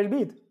only... little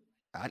bit.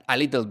 A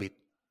little bit.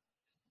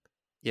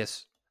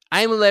 Yes.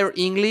 I'm learning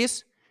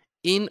English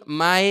in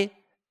my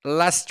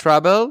last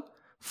travel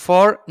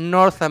for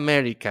North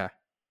America.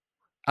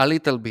 A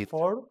little bit.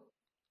 For,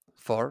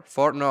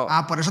 no.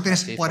 Por eso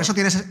tienes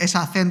ese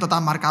acento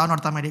tan marcado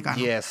norteamericano.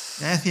 Yes.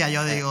 Ya decía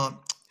yo,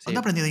 digo, ¿dónde he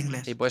aprendido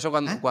inglés? Y por eso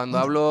cuando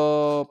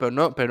hablo, pero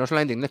no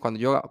solamente inglés,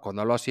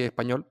 cuando hablo así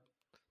español,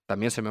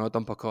 también se me nota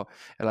un poco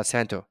el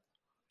acento,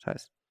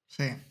 ¿sabes?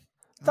 Sí.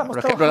 Por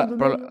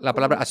ejemplo, la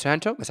palabra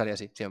acento me sale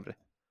así, siempre.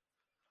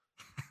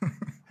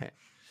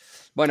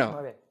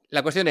 Bueno,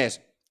 la cuestión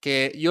es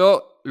que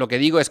yo lo que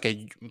digo es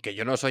que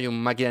yo no soy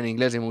un máquina en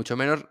inglés, ni mucho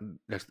menos.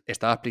 Les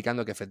estaba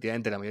explicando que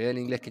efectivamente la mayoría del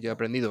inglés que yo he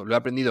aprendido, lo he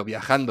aprendido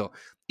viajando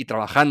y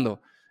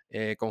trabajando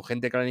con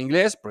gente que habla en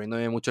inglés,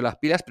 poniéndome mucho las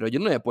pilas, pero yo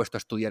no me he puesto a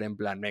estudiar en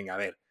plan, venga, a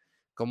ver,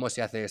 ¿cómo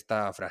se hace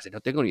esta frase? No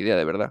tengo ni idea,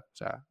 de verdad. O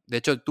sea, de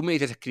hecho, tú me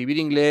dices escribir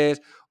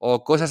inglés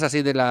o cosas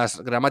así de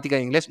las gramáticas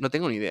de inglés, no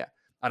tengo ni idea.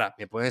 Ahora,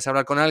 me puedes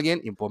hablar con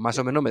alguien y pues más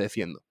o menos me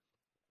defiendo.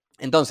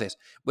 Entonces,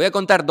 voy a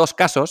contar 2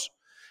 casos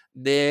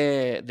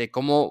de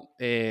cómo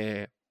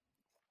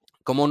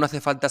no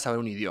hace falta saber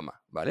un idioma,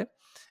 ¿vale?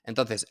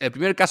 Entonces, el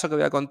primer caso que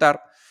voy a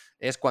contar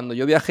es cuando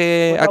yo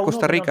viajé a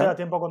Costa Rica. No te da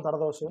tiempo a contar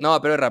 2, ¿eh? No,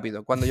 pero es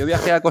rápido. Cuando yo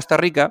viajé a Costa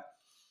Rica,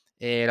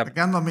 Te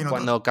quedan 2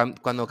 minutos.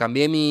 cuando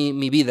cambié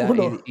mi vida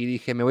y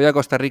dije, me voy a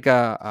Costa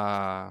Rica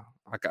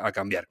a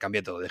cambiar,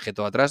 cambié todo, dejé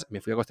todo atrás, me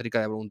fui a Costa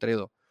Rica de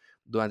voluntariado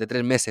durante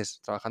 3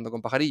 meses trabajando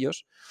con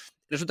pajarillos.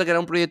 Resulta que era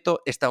un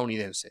proyecto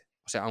estadounidense.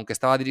 O sea, aunque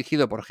estaba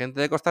dirigido por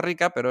gente de Costa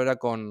Rica, pero era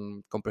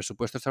con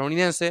presupuesto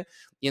estadounidense.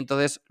 Y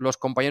entonces los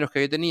compañeros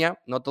que yo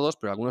tenía, no todos,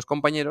 pero algunos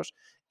compañeros,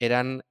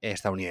 eran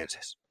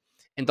estadounidenses.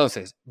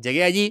 Entonces,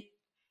 llegué allí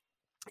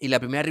y la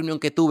primera reunión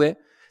que tuve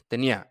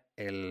tenía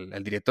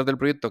el director del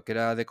proyecto, que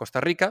era de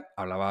Costa Rica,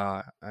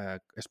 hablaba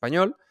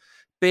español,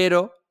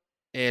 pero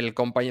la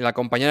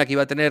compañera que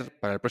iba a tener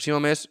para el próximo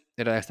mes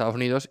era de Estados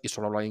Unidos y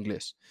solo hablaba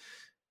inglés.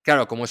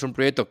 Claro, como es un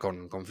proyecto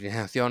con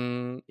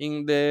financiación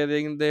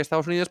de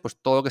Estados Unidos, pues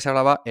todo lo que se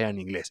hablaba era en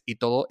inglés y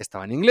todo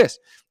estaba en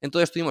inglés.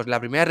 Entonces tuvimos la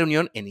primera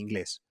reunión en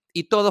inglés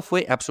y todo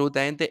fue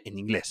absolutamente en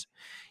inglés.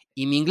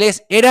 Y mi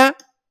inglés era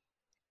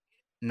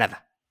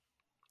nada.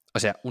 O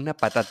sea, una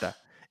patata.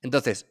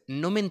 Entonces,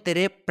 no me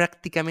enteré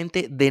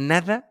prácticamente de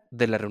nada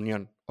de la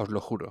reunión, os lo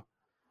juro.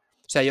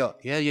 O sea, yo,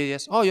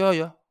 yes, oh,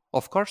 yo,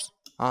 of course,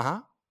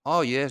 ajá,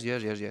 oh, yes.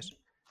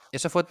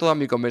 Esa fue toda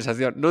mi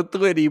conversación. No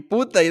tuve ni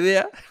puta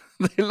idea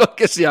de lo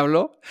que se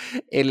habló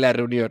en la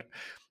reunión.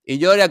 Y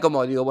yo era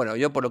como, digo, bueno,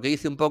 yo por lo que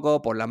hice un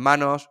poco, por las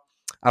manos,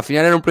 al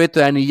final era un proyecto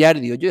de anillar,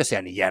 digo, yo ya sé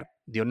anillar.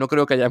 Digo, no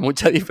creo que haya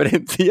mucha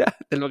diferencia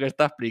de lo que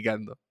está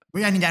explicando.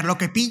 Voy a anillar lo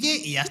que pille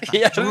y ya está.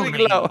 Y ya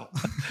claro.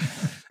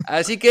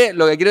 Así que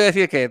lo que quiero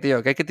decir es que,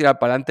 tío, que hay que tirar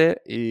para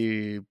adelante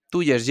y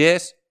tú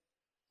yes,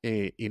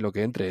 y lo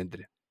que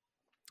entre.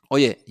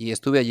 Oye, y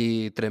estuve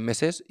allí 3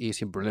 meses y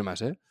sin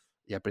problemas, ¿eh?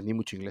 Y aprendí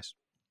mucho inglés.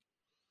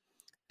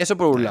 Eso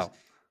por un lado.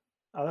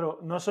 Adoro,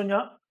 no has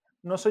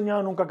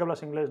soñado nunca que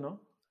hablas inglés,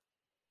 ¿no?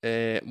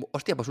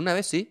 Hostia, pues una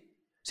vez sí.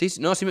 Sí,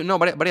 no,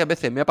 varias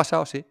veces. Me ha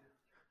pasado, sí.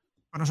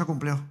 Pues no se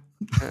cumplió.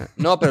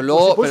 No, pero luego...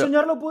 Pues si puedes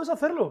soñarlo, puedes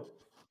hacerlo.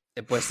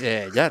 Pues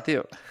ya,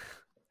 tío.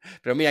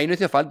 Pero mira, ahí no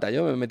hizo falta.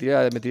 Yo me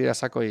tiré a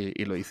saco y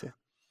lo hice.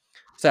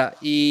 O sea,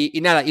 y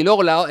nada. Y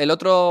luego la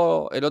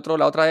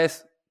otra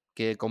vez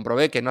que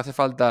comprobé que no hace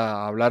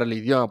falta hablar el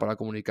idioma para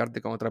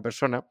comunicarte con otra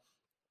persona,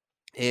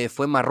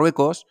 fue en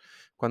Marruecos.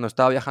 Cuando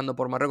estaba viajando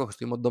por Marruecos, que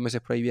estuvimos 2 meses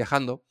por ahí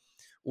viajando,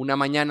 una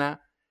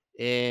mañana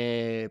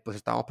pues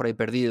estábamos por ahí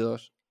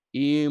perdidos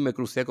y me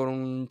crucé con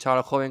un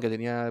chaval joven que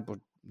tenía pues,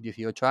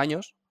 18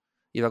 años,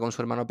 iba con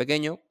su hermano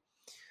pequeño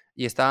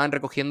y estaban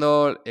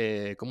recogiendo,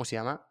 ¿cómo se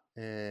llama?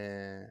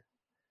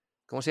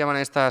 ¿Cómo se llaman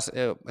estas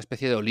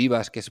especie de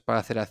olivas que es para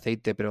hacer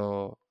aceite,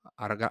 pero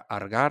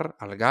algar?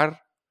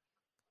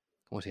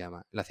 ¿Cómo se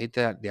llama? El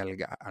aceite de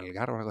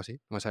algar o algo así.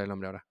 No me sale el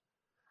nombre ahora.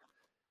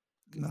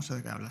 No sé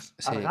de qué hablas.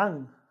 Sí.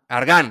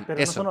 Argán, pero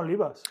eso. no son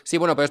olivas. Sí,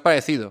 bueno, pero es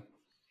parecido.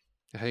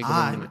 Es ahí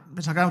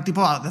pensaba que era un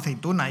tipo de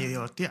aceituna y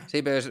digo, hostia.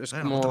 Sí, pero es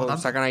como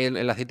sacan ahí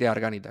el aceite de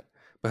argán y tal.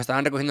 Pues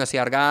estaban recogiendo así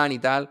argán y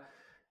tal.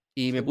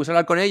 Y me puse a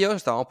hablar con ellos,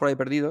 estábamos por ahí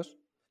perdidos.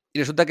 Y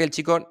resulta que el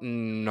chico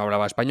no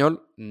hablaba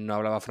español, no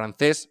hablaba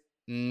francés,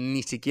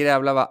 ni siquiera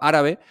hablaba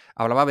árabe,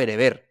 hablaba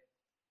bereber.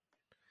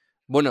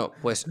 Bueno,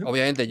 pues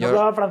obviamente yo... No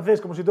hablaba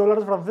francés, como si tú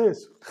hablaras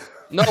francés.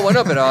 No,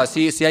 bueno, pero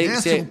sí hay...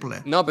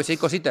 No, pues sí hay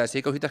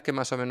cositas que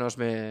más o menos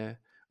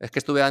me... Es que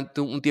estuve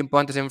un tiempo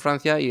antes en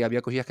Francia y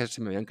había cosillas que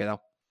se me habían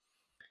quedado.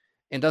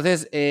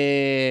 Entonces,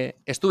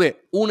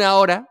 estuve una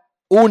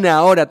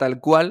hora tal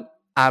cual,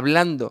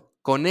 hablando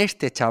con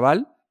este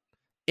chaval.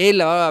 Él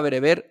hablaba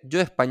bereber,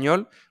 yo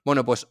español.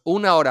 Bueno, pues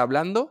 1 hora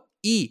hablando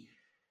y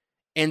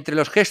entre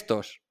los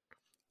gestos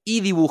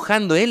y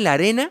dibujando en la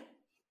arena,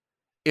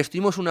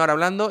 estuvimos 1 hora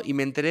hablando y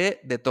me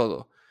enteré de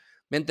todo.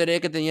 Me enteré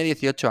que tenía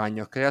 18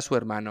 años, que era su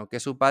hermano, que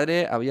su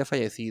padre había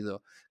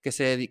fallecido,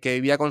 que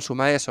vivía con su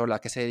madre sola,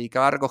 que se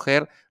dedicaba a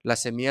recoger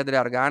las semillas del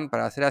argán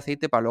para hacer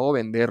aceite para luego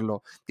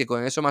venderlo, que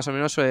con eso más o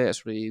menos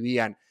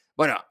sobrevivían.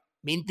 Bueno,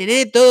 me enteré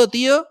de todo,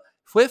 tío.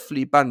 Fue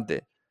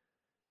flipante.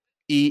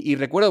 Y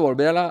recuerdo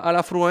volver a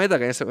la furgoneta,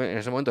 que en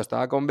ese momento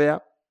estaba con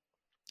Bea,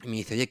 y me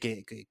dice, oye,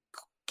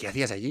 ¿qué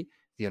hacías allí?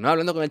 Digo, no,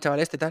 hablando con el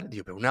chaval este y tal.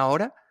 Digo, pero 1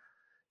 hora.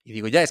 Y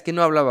digo, ya, es que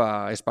no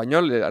hablaba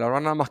español,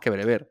 hablaba nada más que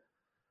bereber.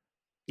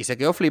 Y se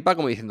quedó flipado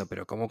como diciendo,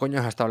 pero ¿cómo coño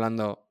has estado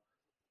hablando?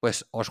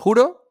 Pues os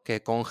juro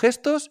que con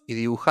gestos y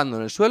dibujando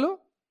en el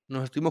suelo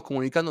nos estuvimos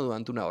comunicando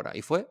durante 1 hora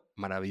y fue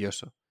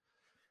maravilloso.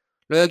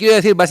 Lo que quiero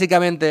decir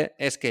básicamente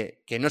es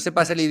que no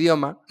sepas el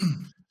idioma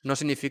no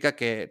significa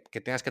que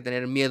tengas que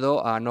tener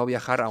miedo a no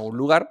viajar a un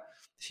lugar,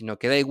 sino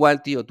que da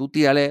igual, tío, tú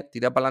tira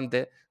para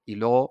adelante y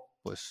luego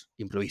pues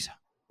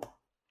improvisa.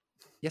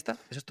 Ya está,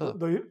 eso es todo.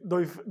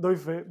 Doy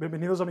fe,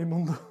 bienvenidos a mi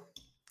mundo.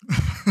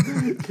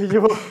 Que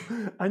llevo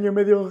 1 año y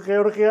medio en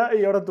Georgia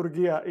y ahora en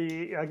Turquía.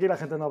 Y aquí la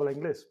gente no habla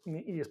inglés,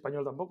 y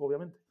español tampoco,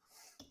 obviamente.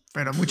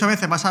 Pero muchas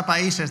veces vas a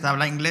países de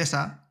habla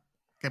inglesa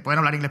que pueden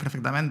hablar inglés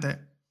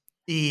perfectamente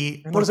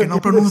y porque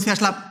no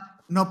pronuncias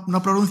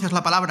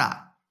la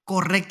palabra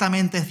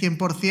correctamente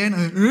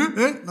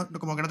 100%,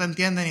 como que no te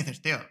entienden y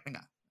dices, tío,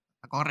 venga,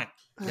 a correr.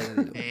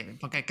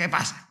 Porque, ¿qué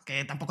pasa?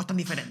 Que tampoco es tan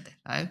diferente,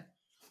 ¿sabes?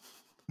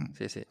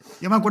 Sí.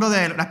 Yo me acuerdo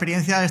de la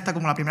experiencia esta,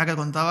 como la primera que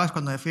contabas,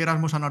 cuando fui a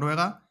Erasmus a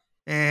Noruega.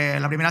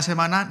 La primera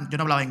semana yo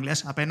no hablaba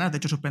inglés apenas, de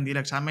hecho suspendí el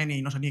examen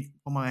y no sé ni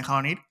cómo me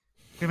dejaban ir.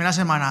 Primera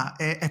semana,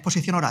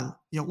 exposición oral.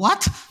 Y yo, ¿what?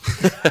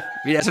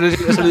 Mira, eso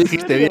lo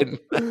dijiste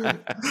bien.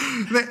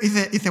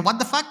 Dice, ¿what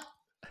the fuck?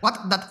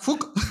 what the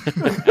fuck.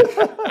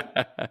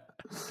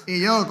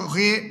 Y yo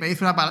cogí, me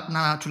hice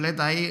una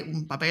chuleta ahí,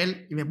 un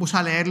papel, y me puse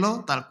a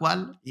leerlo tal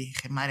cual. Y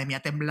dije, madre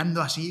mía,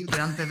 temblando así,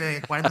 delante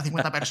de 40 o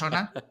 50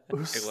 personas.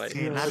 Qué guay.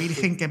 Que la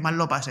virgen que mal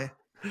lo pasé.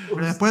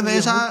 Pero después de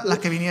esa, las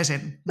que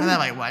viniesen, me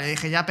daba igual. Y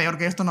dije, ya peor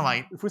que esto no va a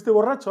ir. ¿Fuiste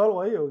borracho o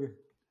algo ahí o qué?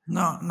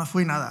 No, no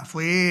fui nada.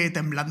 Fui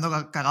temblando,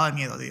 cagado de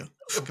miedo, tío.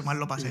 Qué mal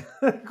lo pasé.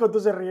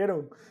 ¿Cuántos se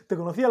rieron? ¿Te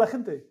conocía la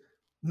gente?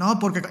 No,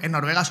 porque en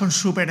Noruega son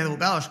súper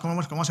educados.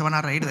 ¿Cómo se van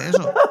a reír de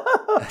eso?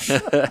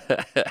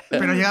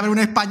 Pero llega a ver un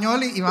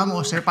español y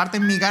vamos, se parte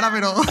en mi cara,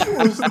 pero...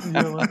 Hostia,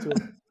 macho.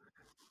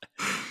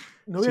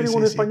 ¿No había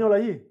ningún español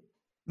allí?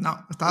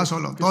 No, estaba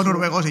solo. Todos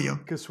noruegos y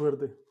yo. Qué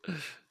suerte.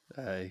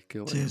 Ay, qué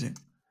bueno. Sí, sí.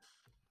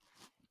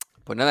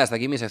 Pues nada, hasta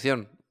aquí mi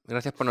sección.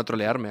 Gracias por no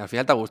trolearme. Al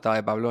final te ha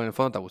gustado, Pablo. En el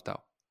fondo te ha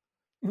gustado.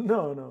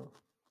 No.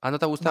 ¿Ah, no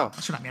te ha gustado? No,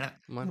 ha sido una mierda.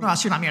 Bueno. No, ha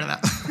sido una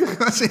mierda.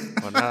 Sí.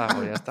 Pues nada,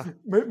 pues ya está.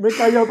 Me he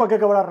callado para que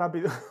acabara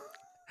rápido.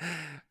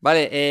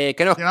 Vale,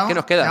 ¿qué nos queda?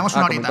 Llevamos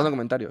una horita. Comentando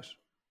comentarios.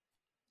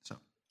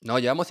 Eso. No,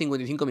 llevamos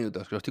 55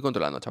 minutos, que lo estoy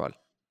controlando, chaval.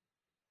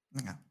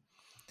 Venga.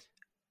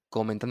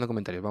 Comentando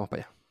comentarios, vamos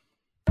para allá.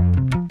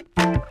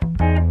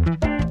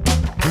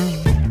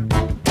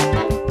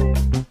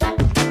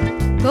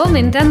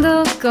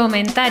 Comentando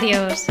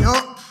comentarios. Yo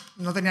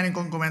no tenía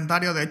ningún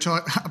comentario. De hecho,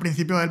 al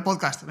principio del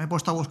podcast me he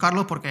puesto a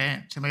buscarlos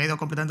porque se me había ido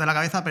completamente de la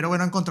cabeza. Pero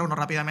bueno, encontré uno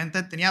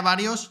rápidamente. Tenía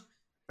varios,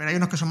 pero hay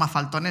unos que son más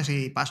faltones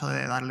y paso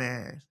de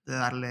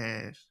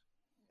darles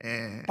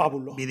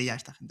Pablo. vidilla a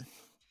esta gente.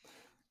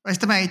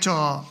 Este me ha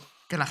dicho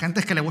que la gente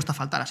es que le gusta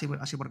faltar, así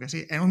porque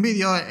sí. En un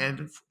vídeo,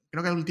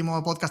 creo que el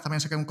último podcast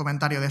también saqué un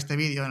comentario de este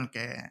vídeo en el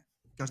que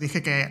os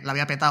dije que la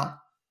había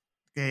petado,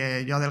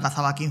 que yo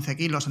adelgazaba 15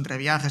 kilos entre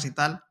viajes y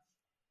tal.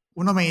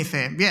 Uno me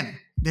dice, bien,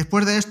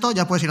 después de esto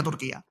ya puedes ir a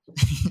Turquía.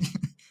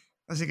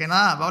 Así que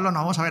nada, Pablo,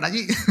 nos vamos a ver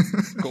allí.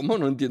 ¿Cómo?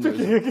 No entiendo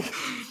eso.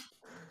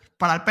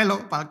 Para el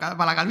pelo, para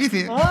la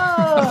calvicie.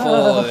 ¡Ah!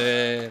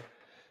 Joder.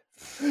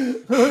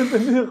 No lo he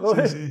entendido,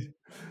 joder. Sí.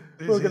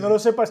 Porque no lo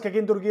sepas, que aquí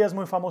en Turquía es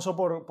muy famoso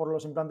por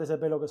los implantes de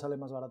pelo que salen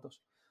más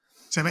baratos.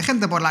 Se ve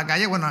gente por la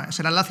calle, bueno,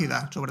 será en la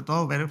ciudad, sobre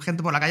todo, ver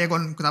gente por la calle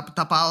con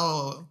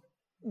tapado...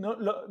 No,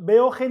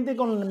 veo gente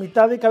con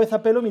mitad de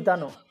cabeza pelo, mitad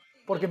no.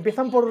 Porque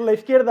empiezan por la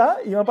izquierda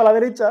y van para la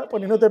derecha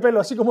poniéndote pelo,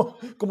 así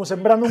como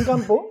sembrando un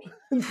campo.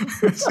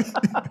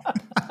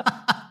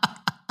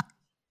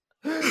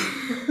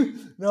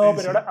 No,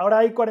 pero ahora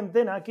hay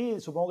cuarentena aquí,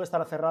 supongo que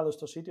estará cerrado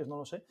estos sitios, no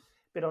lo sé.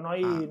 Pero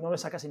no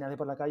ves a casi nadie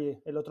por la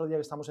calle. El otro día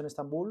que estamos en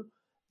Estambul,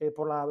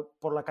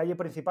 por la calle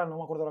principal, no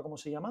me acuerdo ahora cómo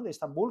se llama, de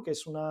Estambul, que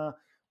es una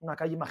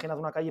calle, imaginad,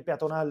 una calle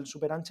peatonal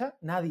súper ancha,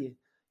 nadie.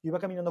 Yo iba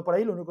caminando por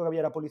ahí, lo único que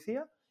había era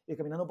policía, y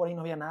caminando por ahí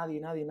no había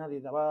nadie.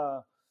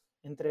 Daba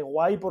entre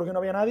guay porque no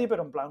había nadie,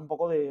 pero en plan un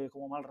poco de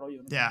como mal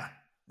rollo, ¿no?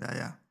 Ya.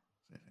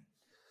 Sí.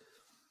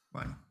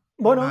 Bueno,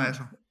 nada de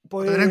eso.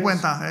 pues... Tener en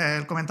cuenta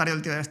el comentario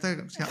del tío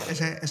este,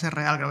 ese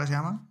real creo que se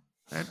llama.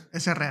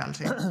 Ese real,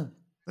 sí.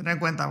 Tener en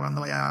cuenta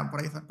cuando vaya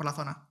por ahí, por la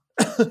zona.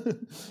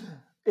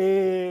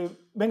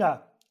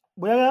 Venga,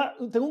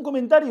 tengo un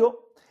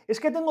comentario.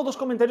 Es que tengo dos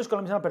comentarios con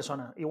la misma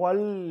persona.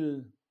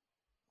 Igual...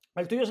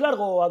 ¿El tuyo es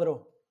largo,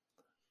 Adro?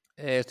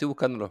 Estoy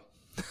buscándolo.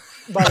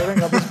 Vale,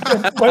 venga,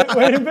 pues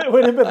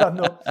voy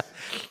empezando.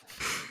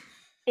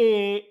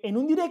 En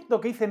un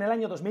directo que hice en el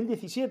año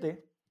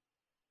 2017,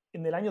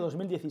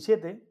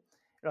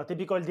 lo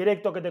típico del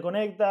directo que te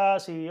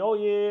conectas y,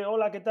 oye,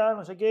 hola, ¿qué tal?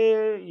 No sé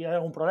qué, y hay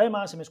algún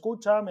problema, se me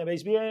escucha, me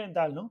veis bien,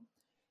 tal, ¿no?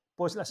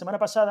 Pues la semana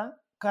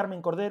pasada,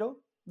 Carmen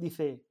Cordero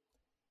dice,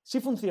 sí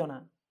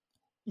funciona.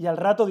 Y al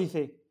rato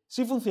dice,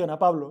 sí funciona,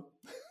 Pablo.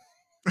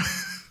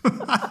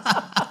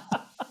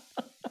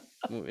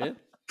 Muy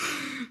bien.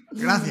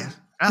 Gracias.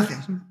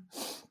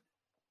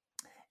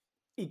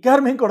 Y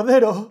Carmen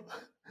Cordero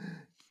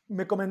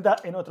me comenta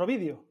en otro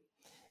vídeo.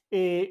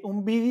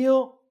 Un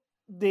vídeo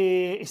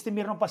de este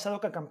invierno pasado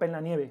que acampé en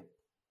la nieve.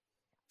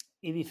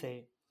 Y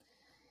dice,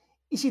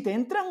 y si te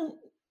entran...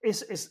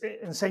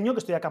 enseño que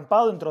estoy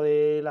acampado dentro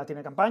de la tienda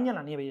de campaña, en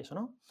la nieve y eso,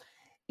 ¿no?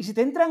 Y si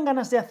te entran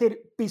ganas de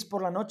hacer pis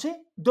por la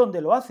noche, ¿dónde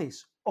lo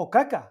haces? ¿O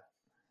caca?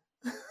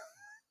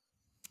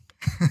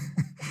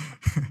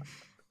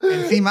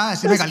 Encima,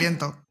 así me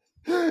caliento.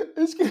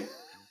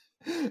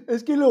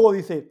 Es que luego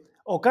dice,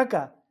 o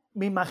caca,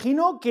 me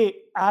imagino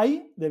que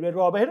hay, del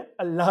verbo haber,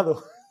 al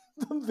lado.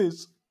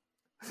 Entonces,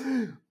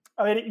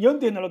 a ver, yo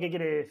entiendo lo que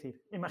quiere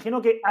decir. Me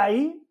imagino que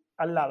hay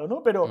al lado,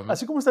 ¿no? Pero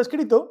así como está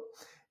escrito,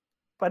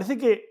 parece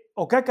que,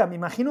 o caca, me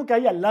imagino que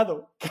hay al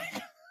lado.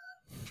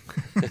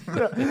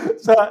 O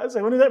sea,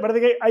 según eso,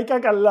 parece que hay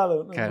caca al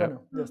lado.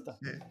 Claro. Bueno,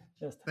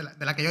 ya está.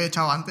 De la que yo he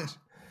echado antes.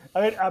 A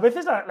ver, a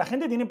veces la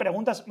gente tiene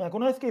preguntas. Me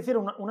acuerdo una vez que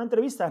hicieron una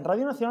entrevista en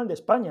Radio Nacional de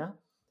España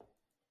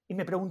y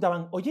me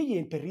preguntaban, oye, ¿y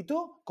el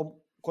perrito?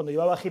 Cuando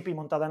llevaba hippie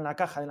montada en la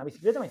caja de la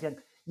bicicleta, me decían,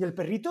 ¿y el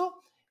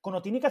perrito,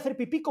 cuando tiene que hacer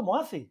pipí, cómo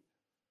hace?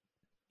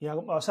 Y,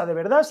 o sea, ¿de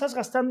verdad estás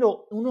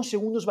gastando unos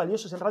segundos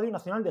valiosos en Radio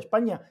Nacional de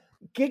España?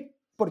 ¿Qué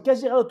 ¿Por qué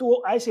has llegado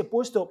tú a ese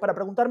puesto para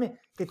preguntarme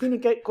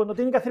cuando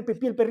tiene que hacer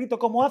pipí el perrito,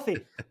 cómo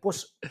hace?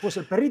 Pues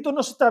el perrito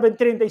no está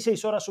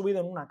 36 horas subido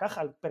en una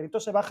caja. El perrito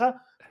se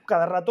baja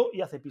cada rato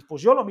y hace pis.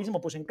 Pues yo lo mismo,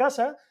 pues en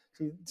casa,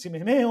 si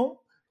me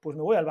meo, pues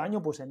me voy al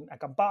baño, pues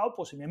acampado,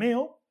 pues si me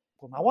meo,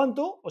 pues me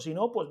aguanto, o si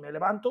no, pues me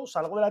levanto,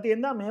 salgo de la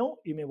tienda, meo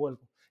y me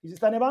vuelvo. Y si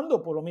está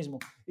nevando, pues lo mismo.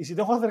 Y si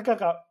tengo que hacer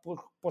caca,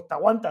 pues te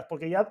aguantas,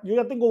 porque yo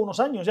ya tengo unos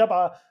años ya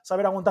para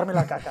saber aguantarme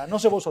la caca. No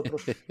sé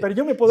vosotros. Pero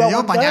yo me puedo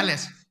aguantar.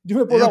 Pañales. Yo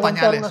me puedo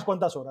aguantar unas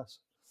cuantas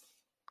horas.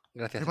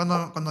 Gracias. Yo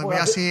cuando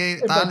veo así,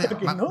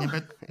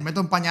 me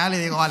meto un pañal y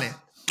digo, vale,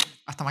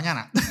 hasta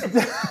mañana.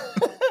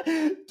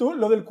 Tú,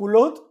 lo del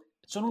culot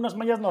son unas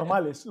mallas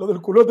normales. Lo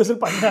del culot es el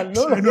pañal,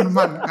 ¿no? Es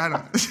normal,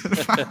 claro.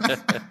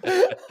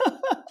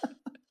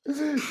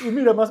 Y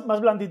mira,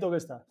 más blandito que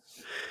está.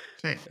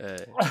 Sí.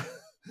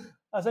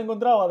 ¿Has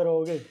encontrado, Adro,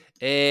 o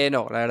qué?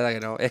 No, la verdad que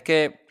no. Es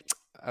que,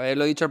 a ver,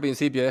 lo he dicho al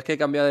principio, es que he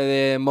cambiado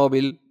de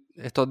móvil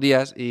estos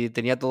días y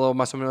tenía todo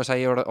más o menos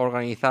ahí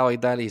organizado y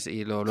tal,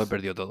 y lo he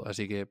perdido todo.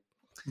 Así que,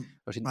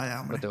 lo siento,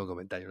 no tengo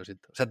comentarios, lo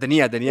siento. O sea,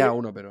 tenía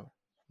uno, pero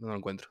no lo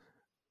encuentro.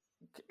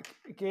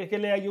 ¿Quieres que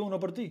lea yo uno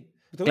por ti?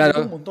 Claro.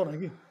 Tengo un montón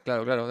aquí.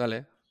 Claro,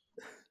 dale.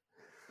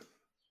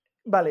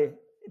 Vale,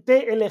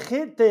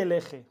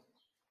 TLG.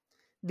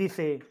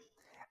 Dice,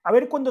 a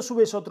ver cuándo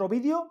subes otro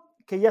vídeo,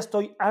 que ya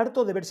estoy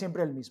harto de ver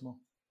siempre el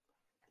mismo.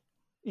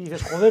 Y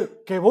dices,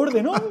 joder, qué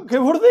borde, ¿no? Qué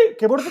borde,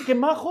 qué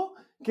majo,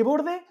 qué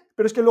borde.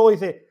 Pero es que luego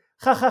dice,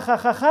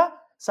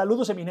 ja,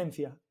 saludos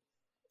eminencia.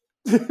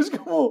 Es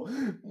como,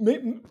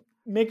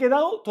 me he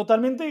quedado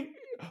totalmente...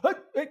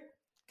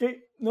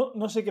 que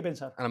no sé qué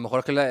pensar. A lo mejor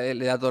es que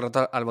le da todo el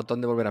rato al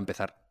botón de volver a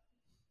empezar.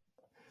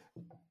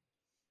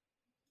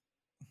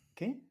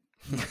 ¿Qué?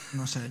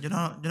 No sé, yo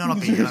no lo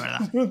pillo, la verdad.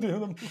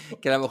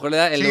 Que a lo mejor le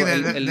da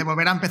de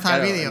volver a empezar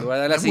el vídeo. En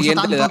lugar de la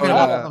siguiente le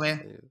da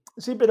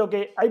Sí, pero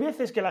que hay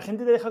veces que la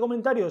gente te deja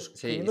comentarios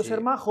queriendo ser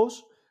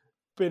majos,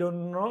 pero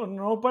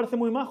no parece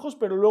muy majos,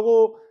 pero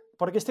luego...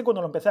 Porque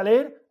cuando lo empecé a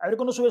leer, a ver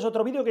cuando subes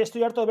otro vídeo que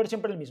estoy harto de ver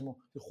siempre el mismo.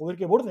 Y, joder,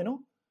 qué borde,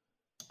 ¿no?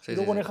 Sí,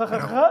 luego pone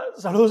jajaja,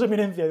 saludos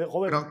eminencia. Y,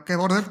 joder. Pero qué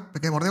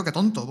borde o qué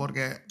tonto,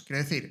 porque,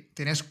 quiero decir,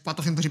 tienes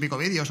 400 y pico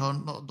vídeos o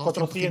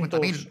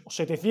 250.000.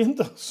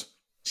 700.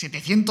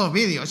 700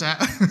 vídeos, o sea,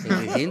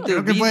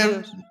 creo que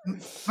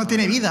no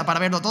tiene vida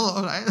para verlo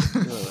todo, ¿sabes?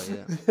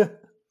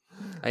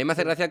 A mí me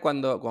hace gracia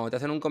cuando te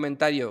hacen un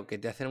comentario, que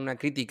te hacen una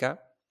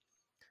crítica,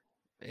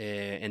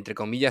 entre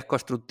comillas,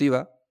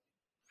 constructiva,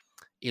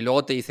 y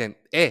luego te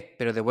dicen,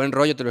 pero de buen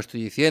rollo te lo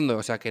estoy diciendo,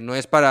 o sea, que no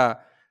es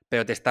para...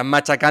 Pero te están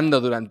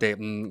machacando durante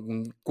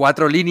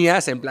 4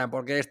 líneas, en plan,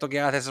 porque esto que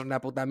haces es una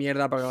puta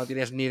mierda, porque no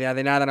tienes ni idea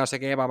de nada, no sé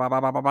qué,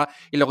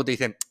 y luego te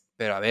dicen,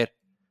 pero a ver,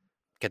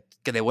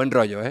 que de buen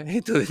rollo, ¿eh?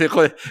 Y tú dices,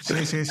 joder,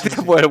 sí.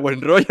 Pues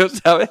buen rollo,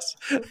 ¿sabes?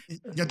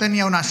 Yo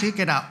tenía una así,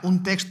 que era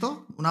un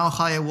texto, una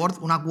hoja de Word,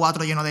 una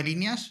 4 lleno de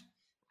líneas,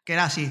 que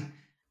era así: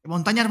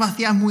 montañas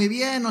vacías muy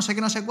bien, no sé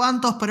qué, no sé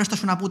cuántos, pero esto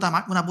es una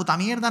puta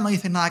mierda, no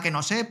dices nada que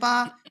no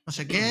sepa, no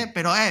sé qué,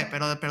 pero de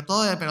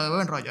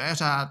buen rollo, o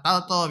sea,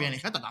 está todo bien. Y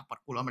dije,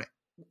 por culo, hombre.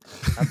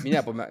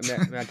 Mira, pues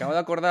me acabo de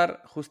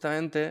acordar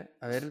justamente,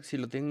 a ver si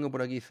lo tengo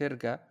por aquí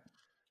cerca,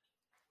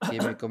 que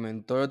me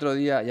comentó el otro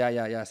día,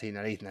 sí,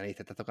 nariz,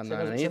 te estás tocando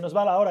la nariz. Se nos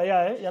va la hora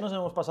ya, ¿eh? Ya nos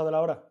hemos pasado de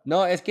la hora.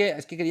 No, es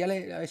que quería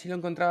leer, a ver si lo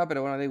encontraba,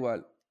 pero bueno, da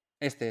igual.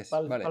 Este es,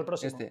 vale, al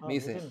próximo. me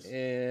dice,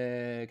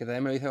 que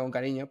también me lo dice con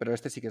cariño, pero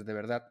este sí que es de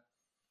verdad,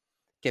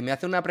 que me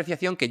hace una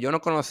apreciación que yo no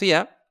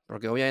conocía,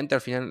 porque obviamente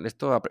al final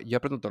esto yo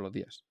aprendo todos los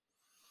días.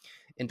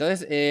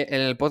 Entonces,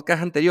 en el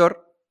podcast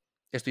anterior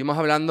estuvimos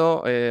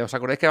hablando, ¿os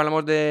acordáis que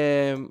hablamos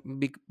de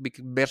Big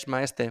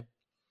Bersma este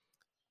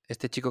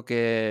chico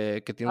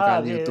que tiene un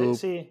canal de YouTube?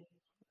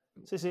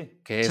 Sí.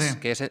 Que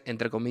es,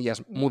 entre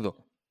comillas,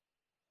 mudo.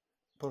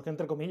 ¿Por qué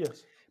entre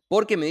comillas?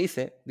 Porque me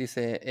dice,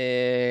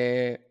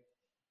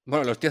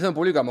 bueno, lo estoy haciendo en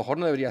público, a lo mejor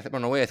no debería hacer,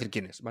 bueno, no voy a decir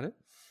quién es, ¿vale?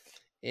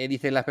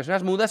 Dice, las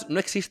personas mudas no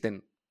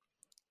existen.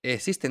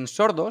 Existen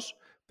sordos,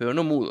 pero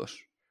no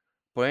mudos.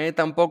 Por ende,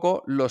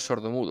 tampoco los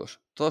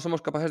sordomudos. Todos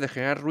somos capaces de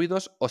generar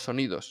ruidos o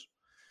sonidos.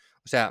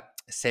 O sea,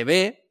 se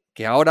ve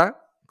que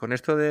ahora, con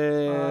esto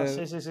de...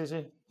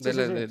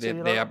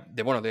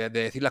 de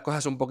decir las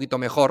cosas un poquito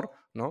mejor,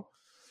 ¿no?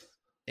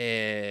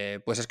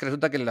 Pues es que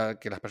resulta que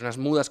las personas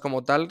mudas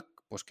como tal,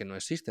 pues que no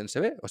existen,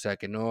 se ve. O sea,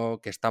 que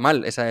está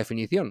mal esa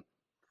definición.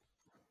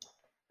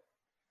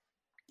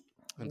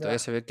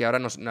 Entonces se ve que ahora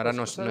no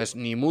es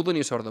ni mudo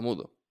ni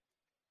sordomudo.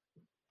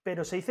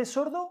 ¿Pero se dice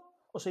sordo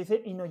o se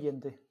dice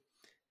inoyente?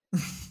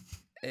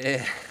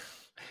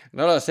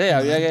 No lo sé,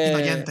 habría que...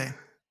 Inoyente.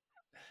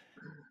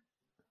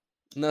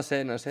 No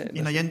sé.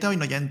 Inoyente o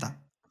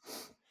inoyenta.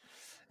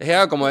 Es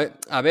que, como,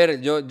 a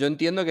ver, yo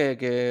entiendo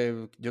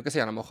que yo qué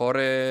sé, a lo mejor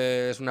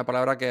es una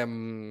palabra que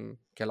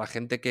a la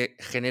gente que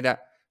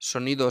genera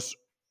sonidos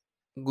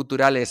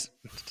guturales,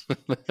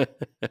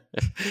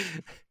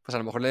 pues a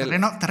lo mejor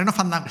terreno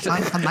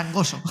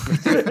fandangoso.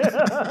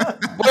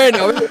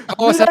 Bueno,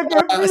 vamos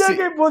mira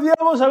que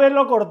podíamos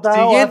haberlo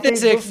cortado. Siguiente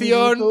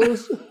sección.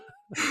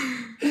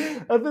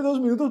 Hace 2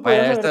 minutos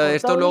Bueno, podías haber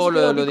esto cortado,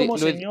 luego aquí como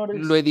señores.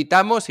 lo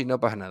editamos y no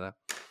pasa nada.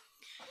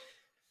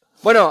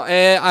 Bueno,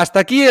 hasta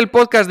aquí el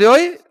podcast de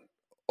hoy.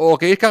 ¿O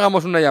queréis que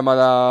hagamos una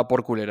llamada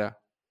por culera?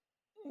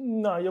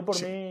 No, yo por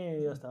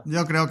mí ya está.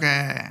 Yo creo que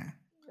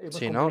Hemos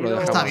Sí, ¿no? Lo cumplido-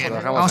 dejamos, está bien. lo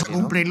dejamos Vamos aquí, a ¿no?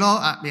 cumplirlo.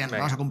 Bien, Venga,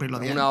 vamos a cumplirlo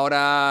bien. 1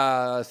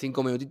 hora,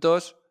 5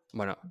 minutitos.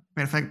 Bueno,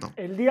 Perfecto.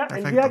 El día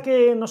Perfecto.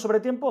 que nos sobre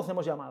tiempo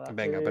hacemos llamada.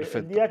 Venga,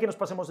 perfecto. El día que nos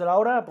pasemos de la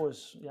hora,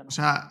 pues ya no. O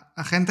sea,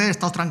 gente,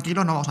 estáos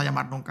tranquilos, no vamos a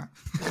llamar nunca.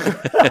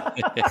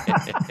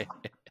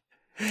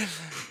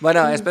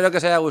 bueno, espero que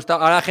os haya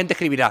gustado. Ahora la gente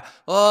escribirá,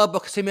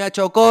 pues que se me ha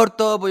hecho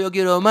corto, pues yo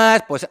quiero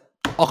más. Pues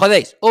os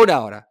jodéis,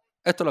 1 hora.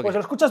 Esto es lo que Pues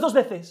lo escuchas 2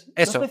 veces.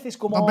 Eso. 2 veces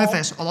como. 2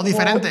 veces, o 2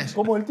 diferentes.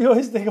 Como el tío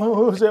este,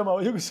 ¿cómo se llama?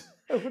 Yo qué sé.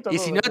 Lo escuchas Y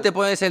 2 si no, veces. te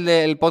pones el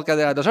del podcast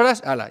de las 2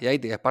 horas, ala, y ahí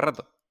tienes para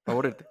rato, para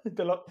aburrirte. Y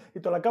te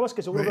lo acabas,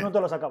 que seguro que no te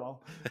lo has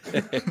acabado.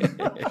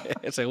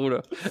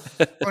 Seguro.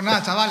 Pues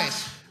nada,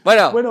 chavales.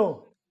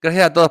 Bueno,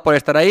 gracias a todos por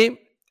estar ahí.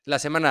 La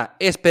semana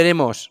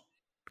esperemos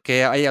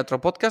que haya otro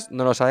podcast,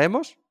 no lo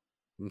sabemos.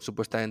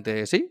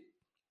 Supuestamente sí.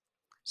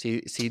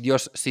 Si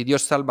Dios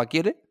salva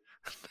quiere.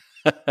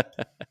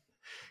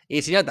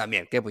 Y si no,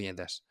 también, qué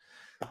puñetas.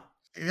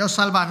 Si Dios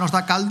salva, nos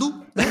da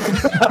caldo.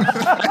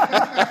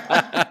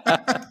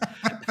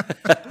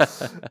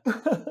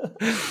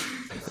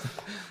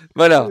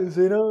 Bueno,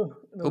 Si no,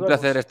 un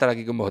placer estar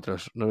aquí con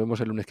vosotros. Nos vemos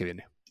el lunes que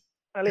viene.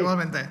 Ale.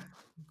 Igualmente.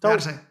 Chao.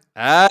 Cuidarse.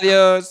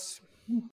 Adiós.